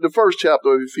to the first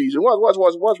chapter of Ephesians. Watch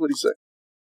what he said.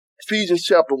 Ephesians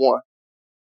chapter 1.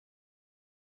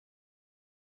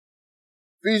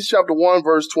 Ephesians chapter 1,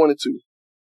 verse 22.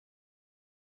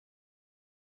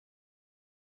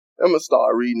 I'm going to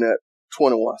start reading at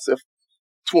 21.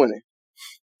 20.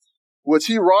 Which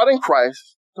he wrought in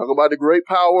Christ, talk about the great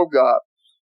power of God,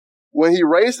 when he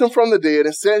raised him from the dead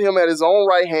and set him at his own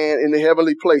right hand in the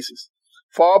heavenly places,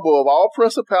 far above all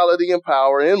principality and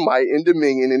power and might and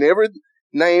dominion and every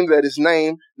name that is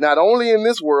named, not only in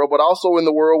this world, but also in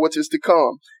the world which is to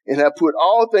come, and have put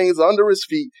all things under his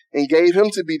feet, and gave him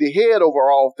to be the head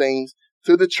over all things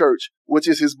to the church, which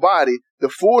is his body, the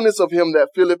fullness of him that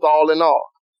filleth all in all.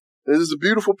 This is a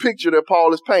beautiful picture that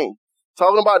Paul is painting,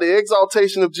 talking about the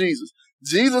exaltation of Jesus.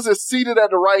 Jesus is seated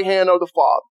at the right hand of the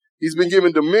Father. He's been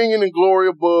given dominion and glory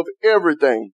above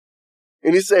everything.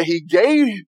 And he said he gave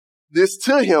this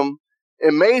to him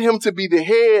and made him to be the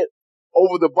head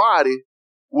over the body,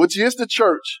 which is the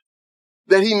church,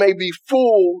 that he may be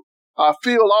fill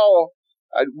all,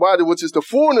 body, which is the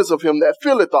fullness of him that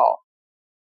filleth all.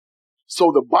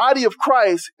 So the body of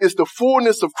Christ is the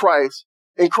fullness of Christ,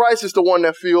 and Christ is the one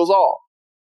that fills all.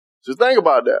 Just think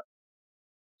about that.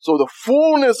 So the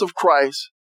fullness of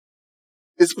Christ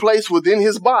is placed within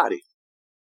his body.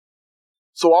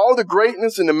 So all the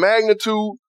greatness and the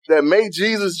magnitude that make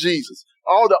Jesus Jesus,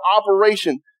 all the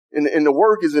operation and the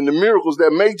workings and the miracles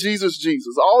that make Jesus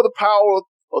Jesus, all the power,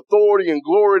 authority, and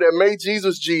glory that made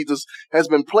Jesus Jesus has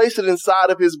been placed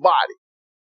inside of his body.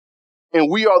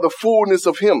 And we are the fullness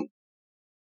of him.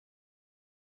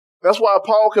 That's why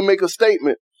Paul can make a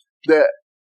statement that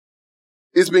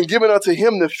it's been given unto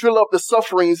him to fill up the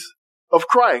sufferings of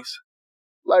Christ.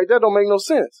 Like, that don't make no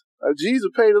sense. Jesus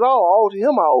paid it all to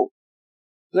him I owe.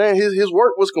 Man, his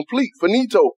work was complete,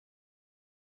 finito.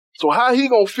 So how he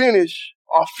gonna finish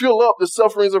or fill up the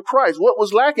sufferings of Christ? What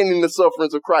was lacking in the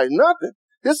sufferings of Christ? Nothing.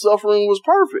 His suffering was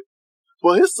perfect.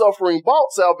 But his suffering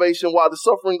bought salvation while the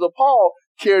sufferings of Paul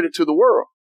carried it to the world.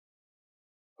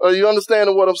 Are you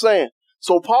understanding what I'm saying?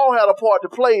 So Paul had a part to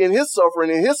play in his suffering,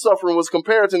 and his suffering was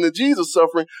comparison to Jesus'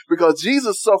 suffering, because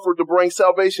Jesus suffered to bring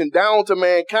salvation down to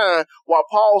mankind while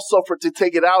Paul suffered to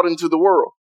take it out into the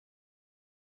world.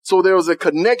 So there was a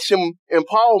connection in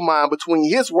Paul's mind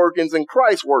between his workings and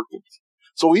Christ's workings.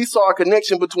 So he saw a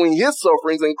connection between his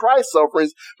sufferings and Christ's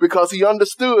sufferings because he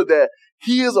understood that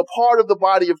he is a part of the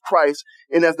body of Christ,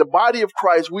 and as the body of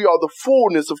Christ, we are the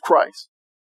fullness of Christ.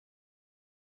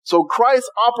 So Christ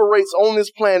operates on this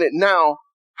planet now.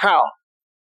 How?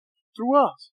 Through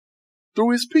us. Through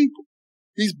his people.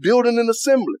 He's building an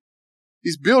assembly.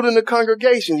 He's building a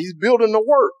congregation. He's building the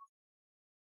work.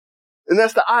 And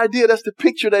that's the idea. That's the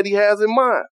picture that he has in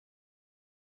mind.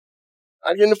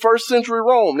 Like in the first century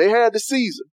Rome, they had the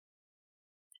Caesar.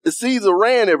 The Caesar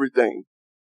ran everything.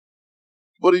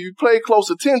 But if you pay close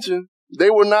attention,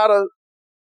 they were not a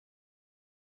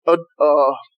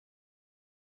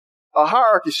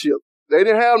hierarchy. They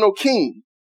didn't have no king.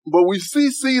 But we see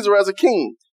Caesar as a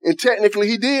king. And technically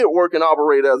he did work and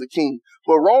operate as a king.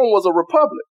 But Rome was a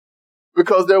republic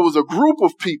because there was a group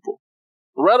of people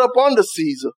right up under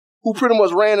Caesar who pretty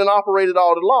much ran and operated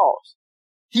all the laws.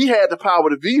 He had the power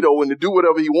to veto and to do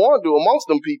whatever he wanted to do amongst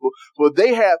them people, but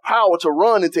they had power to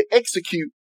run and to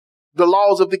execute the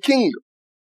laws of the kingdom.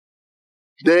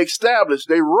 They established,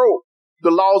 they wrote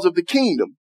the laws of the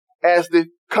kingdom as the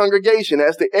congregation,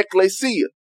 as the ecclesia,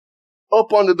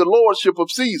 up under the lordship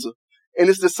of Caesar. And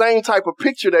it's the same type of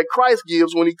picture that Christ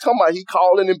gives when he come out, he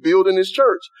calling and building his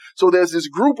church. So there's this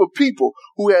group of people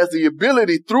who has the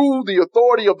ability through the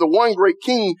authority of the one great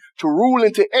king to rule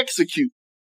and to execute.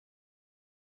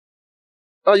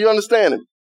 Are you understanding?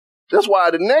 That's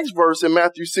why the next verse in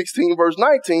Matthew 16, verse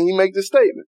 19, he makes this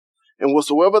statement. And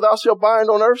whatsoever thou shalt bind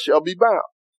on earth shall be bound.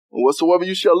 And whatsoever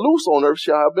you shall loose on earth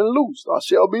shall have been loosed, or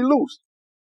shall be loosed.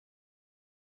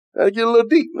 That'll get a little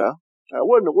deep now.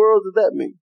 What in the world does that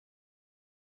mean?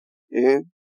 And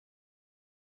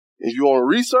if you want to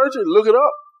research it, look it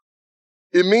up.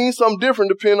 It means something different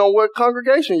depending on what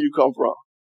congregation you come from.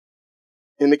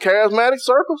 In the charismatic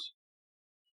circles,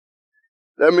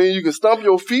 that means you can stump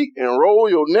your feet and roll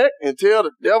your neck and tell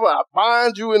the devil, I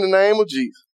bind you in the name of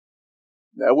Jesus.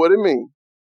 That's what it means.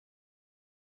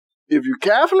 If you're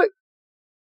Catholic,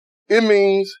 it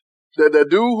means that the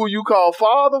dude who you call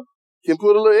father can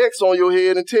put a little X on your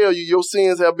head and tell you your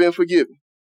sins have been forgiven.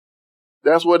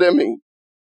 That's what that means.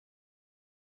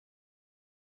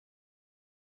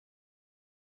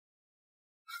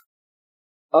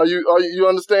 Are you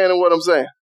understanding what I'm saying?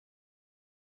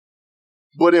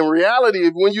 But in reality,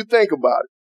 when you think about it,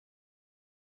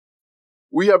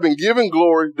 we have been given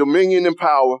glory, dominion, and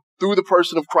power through the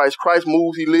person of Christ. Christ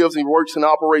moves, he lives, he works, and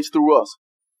operates through us.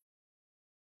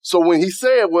 So when he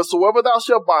said, whatsoever thou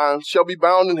shalt bind shall be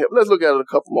bound in heaven. Let's look at it a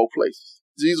couple more places.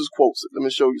 Jesus quotes it. Let me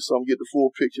show you something, get the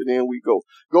full picture, then we go.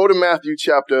 Go to Matthew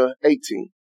chapter 18.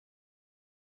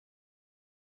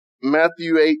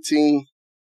 Matthew 18,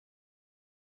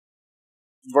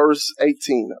 verse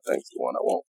 18, I think is the one I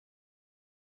want.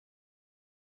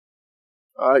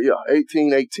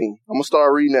 18. I'm going to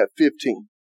start reading at 15. It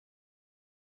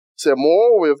said,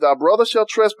 moreover, if thy brother shall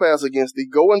trespass against thee,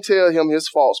 go and tell him his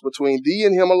faults between thee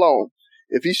and him alone.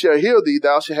 If he shall hear thee,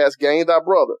 thou hast gained thy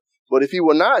brother. But if he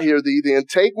will not hear thee, then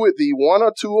take with thee one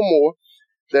or two or more,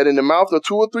 that in the mouth of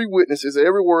 2 or 3 witnesses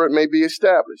every word may be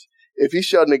established. If he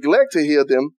shall neglect to hear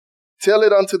them, tell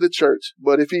it unto the church.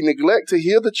 But if he neglect to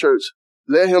hear the church,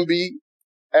 let him be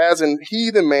as an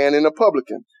heathen man and a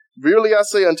publican. Verily I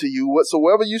say unto you,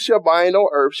 whatsoever you shall bind on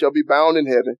earth shall be bound in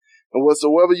heaven, and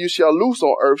whatsoever you shall loose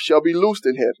on earth shall be loosed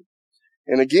in heaven.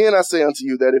 And again I say unto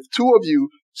you, that if 2 of you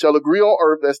shall agree on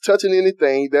earth as touching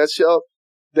anything that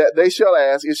they shall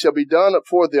ask, it shall be done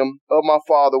for them of my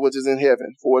Father which is in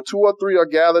heaven. For where 2 or 3 are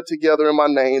gathered together in my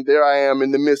name, there I am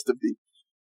in the midst of thee.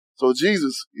 So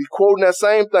Jesus, he's quoting that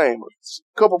same thing.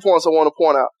 A couple points I want to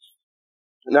point out.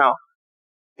 Now,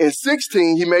 in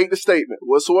 16, he made the statement,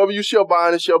 whatsoever you shall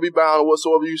bind, it shall be bound, and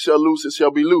whatsoever you shall loose, it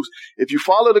shall be loose. If you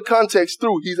follow the context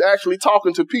through, he's actually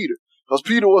talking to Peter, because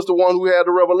Peter was the one who had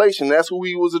the revelation. That's who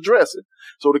he was addressing.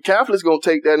 So the Catholics going to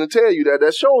take that and tell you that.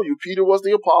 That shows you Peter was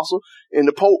the apostle, and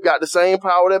the Pope got the same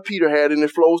power that Peter had, and it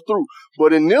flows through.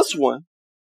 But in this one,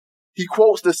 he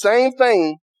quotes the same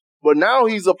thing, but now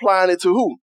he's applying it to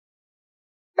who?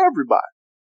 Everybody.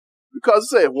 Because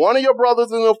it said, one of your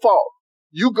brothers in a fault,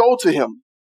 you go to him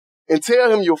and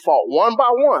tell him your fault one by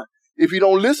one. If he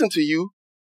don't listen to you,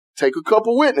 take a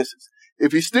couple witnesses.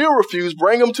 If he still refuse,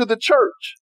 bring him to the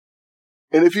church.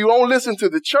 And if you don't listen to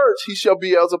the church, he shall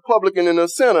be as a publican and a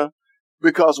sinner,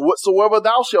 because whatsoever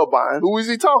thou shalt bind, who is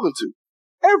he talking to?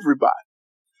 Everybody.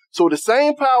 So the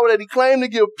same power that he claimed to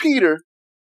give Peter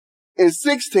in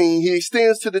 16, he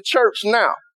extends to the church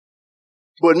now.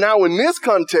 But now in this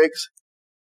context,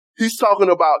 he's talking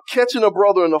about catching a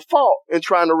brother in a fault and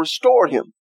trying to restore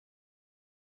him.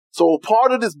 So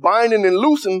part of this binding and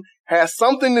loosing has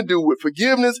something to do with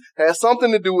forgiveness, has something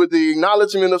to do with the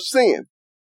acknowledgement of sin.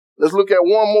 Let's look at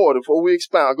one more before we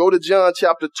expound. Go to John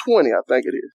chapter 20, I think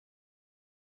it is.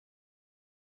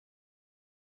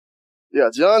 Yeah,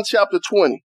 John chapter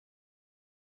 20.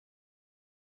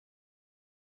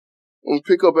 Let me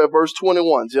pick up at verse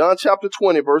 21. John chapter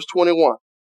 20, verse 21.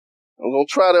 I'm going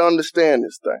to try to understand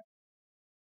this thing.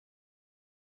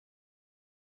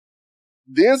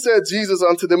 Then said Jesus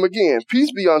unto them again,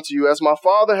 peace be unto you, as my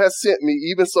Father has sent me,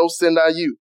 even so send I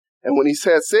you. And when he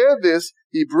had said this,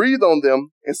 he breathed on them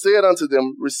and said unto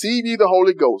them, receive ye the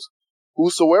Holy Ghost.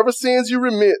 Whosoever sins you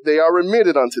remit, they are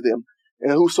remitted unto them.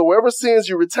 And whosoever sins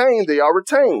you retain, they are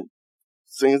retained.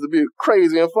 Seems to be a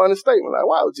crazy and funny statement. Like,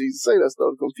 why would Jesus say that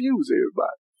stuff to confuse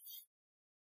everybody?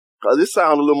 Because it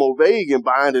sounds a little more vague in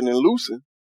binding and loosing.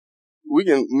 We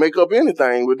can make up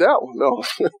anything with that one. No.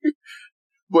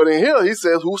 But in here, he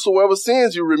says, whosoever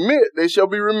sins you remit, they shall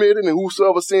be remitted, and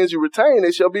whosoever sins you retain,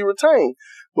 they shall be retained.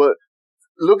 But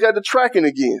look at the tracking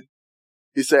again.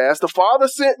 He said, as the Father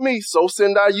sent me, so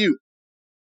send I you.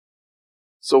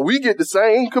 So we get the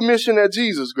same commission that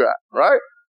Jesus got, right?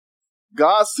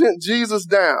 God sent Jesus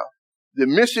down, the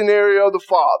missionary of the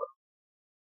Father.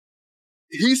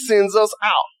 He sends us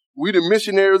out. We the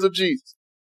missionaries of Jesus.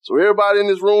 So everybody in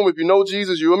this room, if you know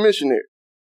Jesus, you're a missionary.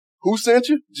 Who sent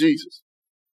you? Jesus.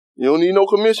 You don't need no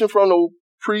commission from no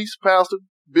priest, pastor,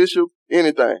 bishop,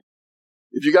 anything.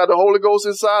 If you got the Holy Ghost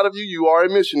inside of you, you are a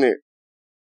missionary.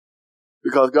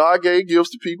 Because God gave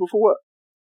gifts to people for what?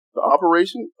 The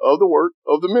operation of the work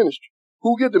of the ministry.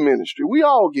 Who get the ministry? We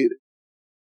all get it.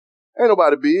 Ain't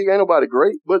nobody big, ain't nobody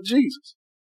great, but Jesus.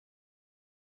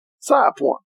 Side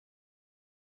point.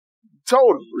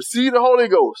 Told him, receive the Holy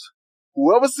Ghost.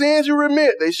 Whoever sins you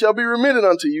remit, they shall be remitted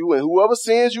unto you, and whoever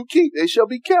sins you keep, they shall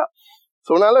be kept.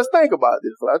 So now let's think about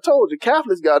this. I told you,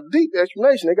 Catholics got a deep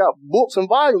explanation. They got books and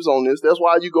volumes on this. That's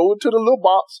why you go into the little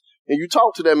box and you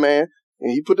talk to that man,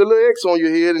 and he put the little X on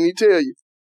your head and he tell you,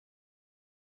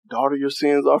 daughter, your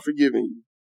sins are forgiven you.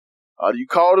 You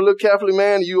call the little Catholic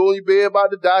man, you on your bed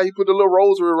about to die, he put the little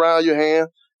rosary around your hand,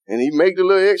 and he make the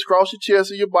little X cross your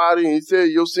chest of your body, and he said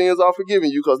your sins are forgiven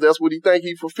you, because that's what he think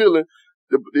he's fulfilling,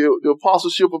 the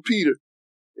apostleship of Peter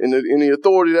and the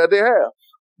authority that they have.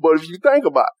 But if you think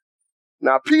about it,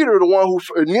 Now, Peter, the one who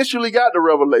initially got the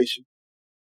revelation,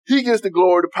 he gets the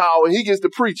glory, the power, and he gets the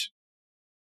preaching.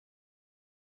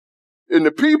 And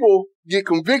the people get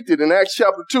convicted in Acts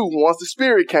chapter 2 once the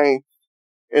Spirit came,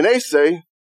 and they say,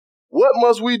 what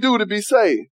must we do to be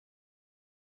saved?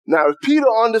 Now, if Peter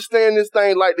understand this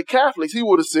thing like the Catholics, he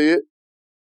would have said,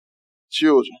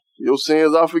 children, your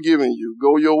sins are forgiven you.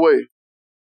 Go your way.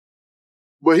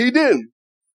 But he didn't.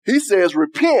 He says,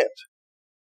 repent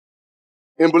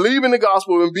and believe in the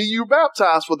gospel and be you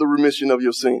baptized for the remission of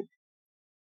your sins.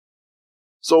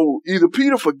 So either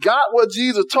Peter forgot what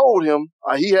Jesus told him,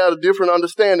 or he had a different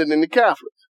understanding than the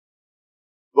Catholics.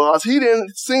 Because he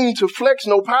didn't seem to flex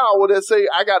no power that say,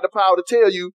 I got the power to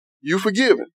tell you, you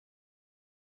forgiven.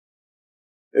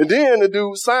 And then the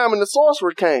dude, Simon the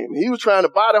sorcerer, came. He was trying to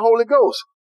buy the Holy Ghost.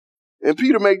 And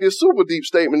Peter made this super deep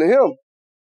statement to him.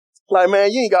 Like,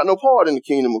 man, you ain't got no part in the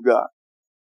kingdom of God.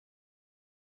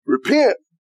 Repent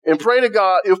and pray to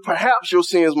God if perhaps your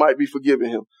sins might be forgiven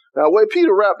him. Now, where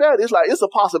Peter wrapped that, it's like, it's a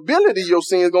possibility your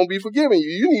sins going to be forgiven you.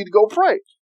 You need to go pray.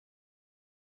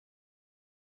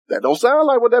 That don't sound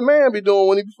like what that man be doing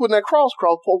when he be putting that cross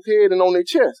poke head and on their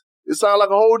chest. It sounds like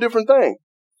a whole different thing.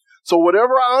 So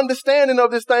whatever our understanding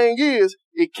of this thing is,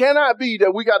 it cannot be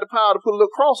that we got the power to put a little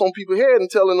cross on people's head and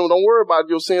telling them, don't worry about it,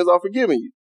 your sins are forgiven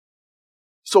you.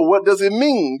 So what does it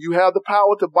mean? You have the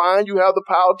power to bind, you have the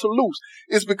power to loose.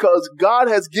 It's because God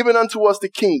has given unto us the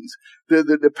keys,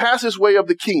 the passageway of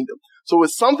the kingdom. So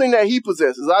it's something that he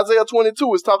possesses. Isaiah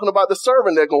 22 is talking about the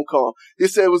servant that's going to come. It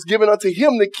said it was given unto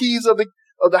him the keys of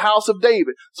the house of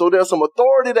David. So there's some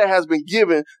authority that has been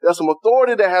given. There's some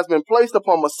authority that has been placed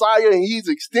upon Messiah, and he's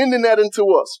extending that into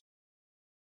us.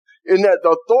 And that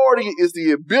the authority is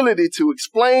the ability to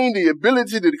explain, the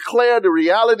ability to declare the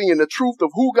reality and the truth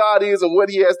of who God is and what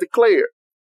he has declared.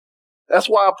 That's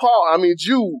why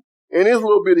Jude, in his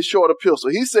little bitty short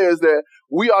epistle, he says that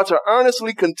we are to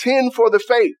earnestly contend for the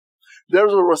faith.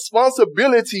 There's a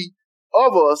responsibility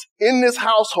of us in this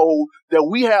household that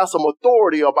we have some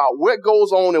authority about what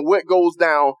goes on and what goes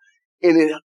down,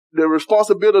 and the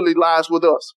responsibility lies with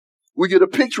us. We get a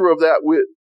picture of that with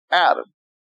Adam.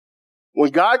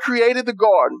 When God created the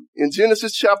garden in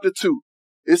Genesis chapter 2,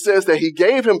 it says that he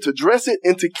gave him to dress it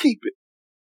and to keep it.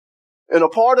 And a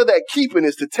part of that keeping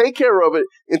is to take care of it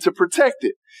and to protect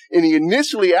it. And he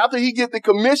initially, after he get the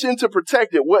commission to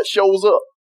protect it, what shows up?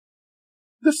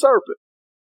 The serpent.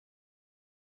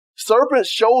 Serpent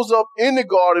shows up in the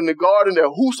garden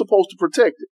that who's supposed to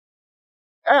protect it?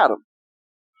 Adam.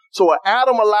 So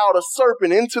Adam allowed a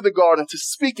serpent into the garden to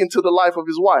speak into the life of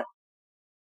his wife.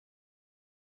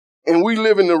 And we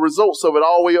live in the results of it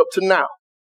all the way up to now.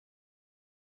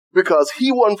 Because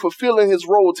he wasn't fulfilling his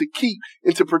role to keep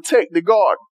and to protect the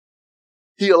garden.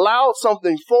 He allowed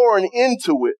something foreign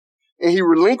into it, and he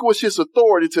relinquished his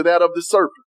authority to that of the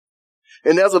serpent.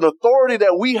 And there's an authority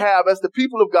that we have as the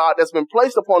people of God that's been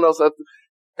placed upon us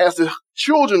as the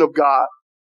children of God,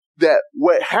 that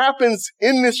what happens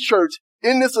in this church,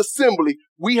 in this assembly,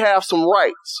 we have some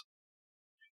rights.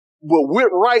 But with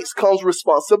rights comes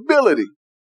responsibility.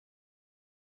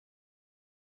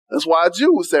 That's why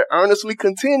Jude said, earnestly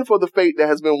contend for the faith that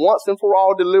has been once and for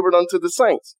all delivered unto the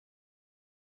saints.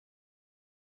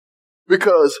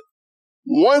 Because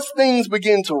once things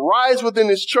begin to rise within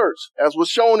his church, as was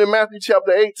shown in Matthew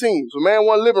chapter 18, so man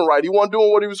wasn't living right. He wasn't doing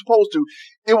what he was supposed to.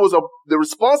 It was the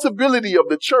responsibility of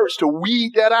the church to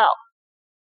weed that out.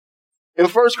 In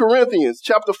 1 Corinthians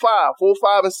chapter 5, 4,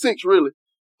 5, and 6, really,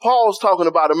 Paul's talking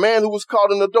about a man who was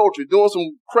caught in adultery, doing some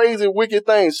crazy, wicked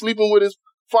things, sleeping with his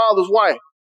father's wife.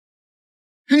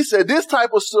 He said this type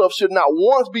of stuff should not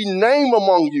once be named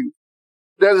among you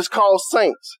that is called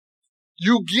saints.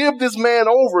 You give this man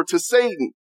over to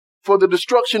Satan for the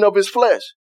destruction of his flesh.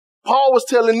 Paul was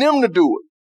telling them to do it.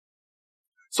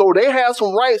 So they have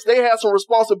some rights, they have some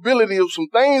responsibility of some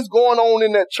things going on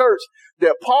in that church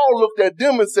that Paul looked at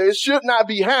them and said, it should not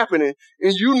be happening,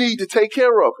 and you need to take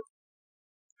care of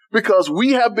it. Because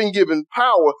we have been given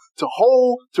power to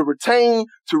hold, to retain,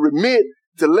 to remit,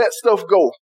 to let stuff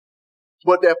go.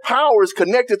 But that power is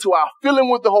connected to our filling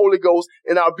with the Holy Ghost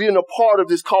and our being a part of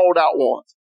this called out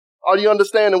ones. Are you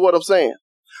understanding what I'm saying?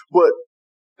 But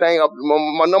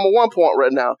my number one point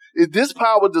right now is this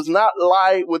power does not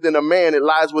lie within a man. It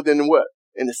lies within what?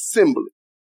 An assembly.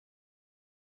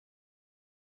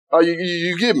 Are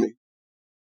you get me?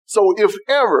 So if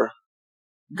ever,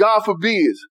 God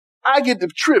forbids, I get to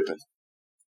tripping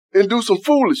and do some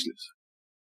foolishness,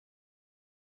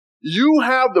 you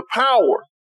have the power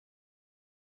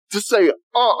to say,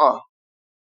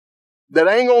 that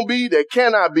ain't going to be, that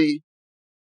cannot be.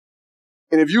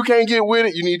 And if you can't get with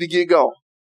it, you need to get gone.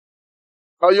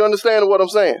 Are you understanding what I'm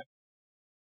saying?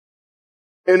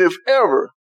 And if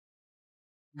ever,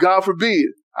 God forbid,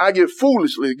 I get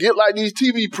foolishly, get like these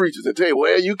TV preachers and tell you,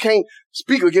 well, you can't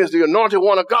speak against the anointed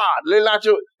one of God.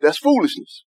 That's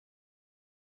foolishness.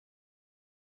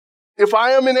 If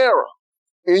I am in error,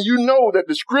 and you know that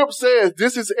the script says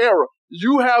this is error,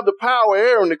 you have the power,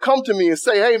 Aaron, to come to me and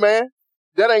say, hey, man,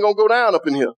 that ain't going to go down up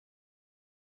in here.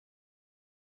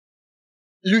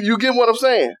 You get what I'm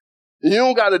saying? You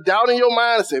don't got a doubt in your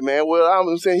mind and say, man, well,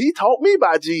 I'm saying he taught me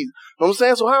by Jesus. You know what I'm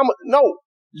saying? So how much? No,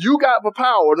 you got the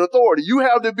power and authority. You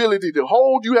have the ability to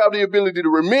hold. You have the ability to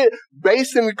remit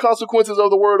based on the consequences of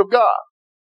the word of God.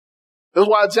 That's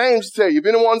why James tell you, if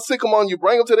anyone's sick among you,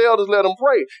 bring him to the elders, let him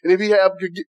pray. And if he have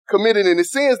committed any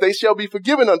sins, they shall be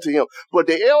forgiven unto him. But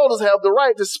the elders have the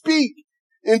right to speak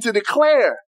and to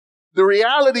declare the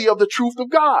reality of the truth of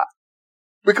God.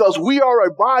 Because we are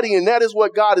a body, and that is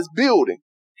what God is building.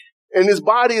 And this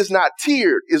body is not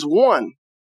tiered, it's one.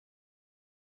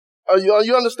 Are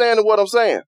you understanding what I'm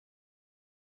saying?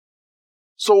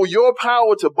 So your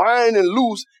power to bind and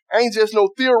loose ain't just no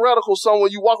theoretical somewhere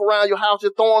you walk around your house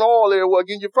just throwing oil everywhere,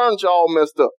 getting your furniture all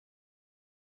messed up.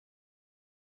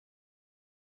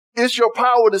 It's your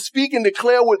power to speak and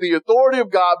declare with the authority of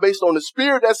God based on the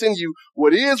spirit that's in you,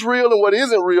 what is real and what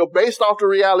isn't real based off the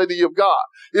reality of God.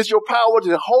 It's your power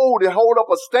to hold up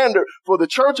a standard for the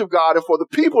church of God and for the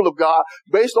people of God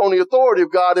based on the authority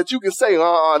of God that you can say,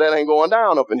 that ain't going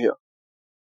down up in here.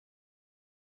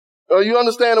 Are you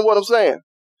understanding what I'm saying?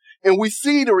 And we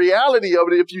see the reality of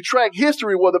it if you track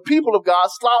history where the people of God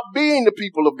stop being the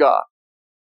people of God.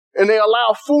 And they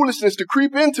allow foolishness to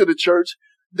creep into the church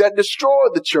that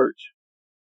destroyed the church.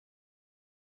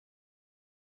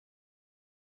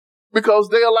 Because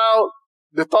they allowed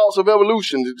the thoughts of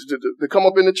evolution to come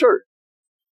up in the church.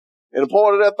 And a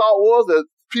part of that thought was that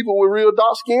people with real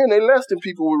dark skin, they less than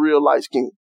people with real light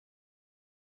skin.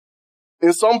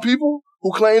 And some people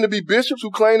who claim to be bishops,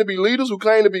 who claim to be leaders, who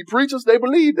claim to be preachers, they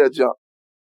believe that junk.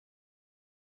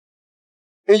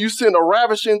 And you send a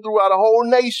ravishing throughout a whole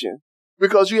nation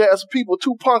because you have some people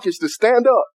too punkish to stand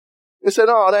up and say,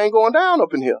 no, they ain't going down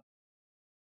up in here.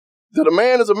 That a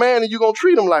man is a man and you're going to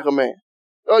treat him like a man.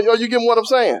 Are you getting what I'm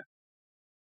saying?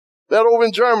 That over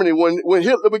in Germany, when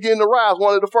Hitler began to rise,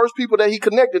 one of the first people that he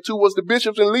connected to was the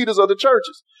bishops and leaders of the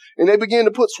churches. And they began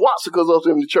to put swastikas up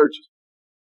in the churches.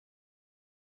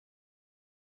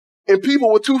 And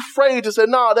people were too afraid to say,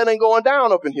 no, that ain't going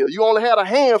down up in here. You only had a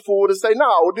handful to say,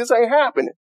 no, this ain't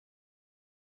happening.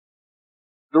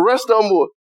 The rest of them were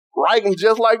writing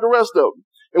just like the rest of them.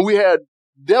 And we had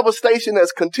devastation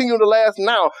that's continuing to last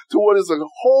now to what is a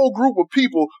whole group of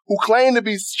people who claim to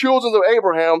be children of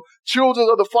Abraham, children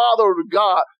of the Father of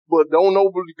God, but don't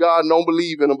know God and don't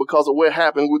believe in him because of what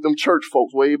happened with them church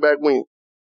folks way back when.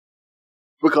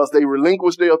 Because they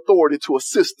relinquished their authority to a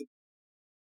system.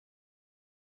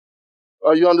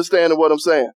 Are you understanding what I'm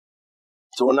saying?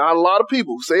 So not a lot of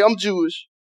people who say I'm Jewish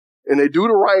and they do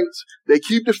the rites, they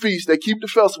keep the feasts, they keep the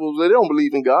festivals, they don't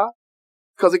believe in God.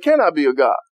 Because it cannot be a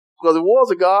God. Because if it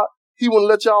was a God, he wouldn't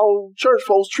let y'all church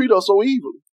folks treat us so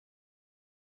evilly.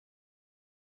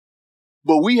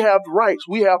 But we have rights,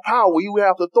 we have power, we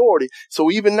have authority. So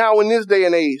even now in this day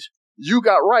and age, you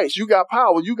got rights, you got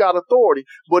power, you got authority,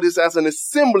 but it's as an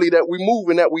assembly that we move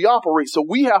and that we operate. So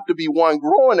we have to be one,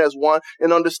 growing as one,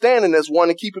 and understanding as one,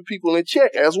 and keeping people in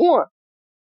check as one.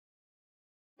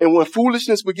 And when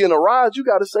foolishness begin to rise, you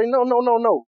got to say,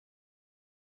 no.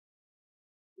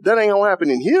 That ain't gonna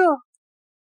happen in here.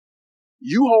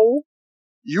 You hold,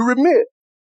 you remit.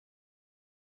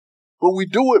 But we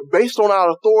do it based on our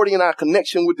authority and our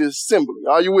connection with the assembly.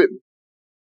 Are you with me?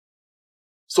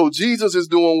 So Jesus is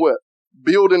doing what?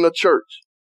 Building a church.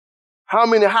 How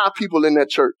many high people in that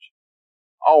church?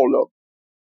 All of them.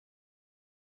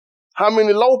 How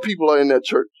many low people are in that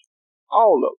church?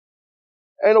 All of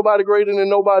them. Ain't nobody greater than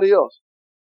nobody else.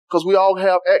 Because we all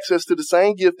have access to the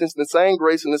same giftings, the same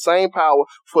grace, and the same power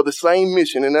for the same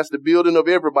mission. And that's the building of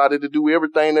everybody to do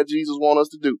everything that Jesus wants us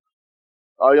to do.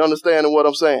 Are you understanding what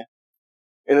I'm saying?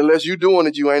 And unless you're doing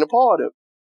it, you ain't a part of it.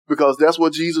 Because that's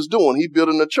what Jesus is doing. He's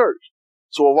building a church.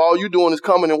 So if all you're doing is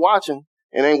coming and watching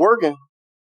and ain't working,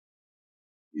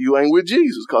 you ain't with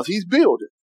Jesus because he's building.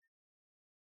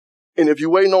 And if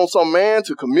you're waiting on some man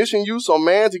to commission you, some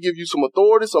man to give you some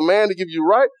authority, some man to give you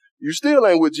right, you still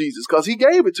ain't with Jesus because he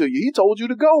gave it to you. He told you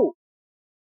to go.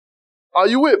 Are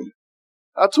you with me?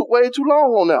 I took way too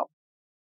long on that.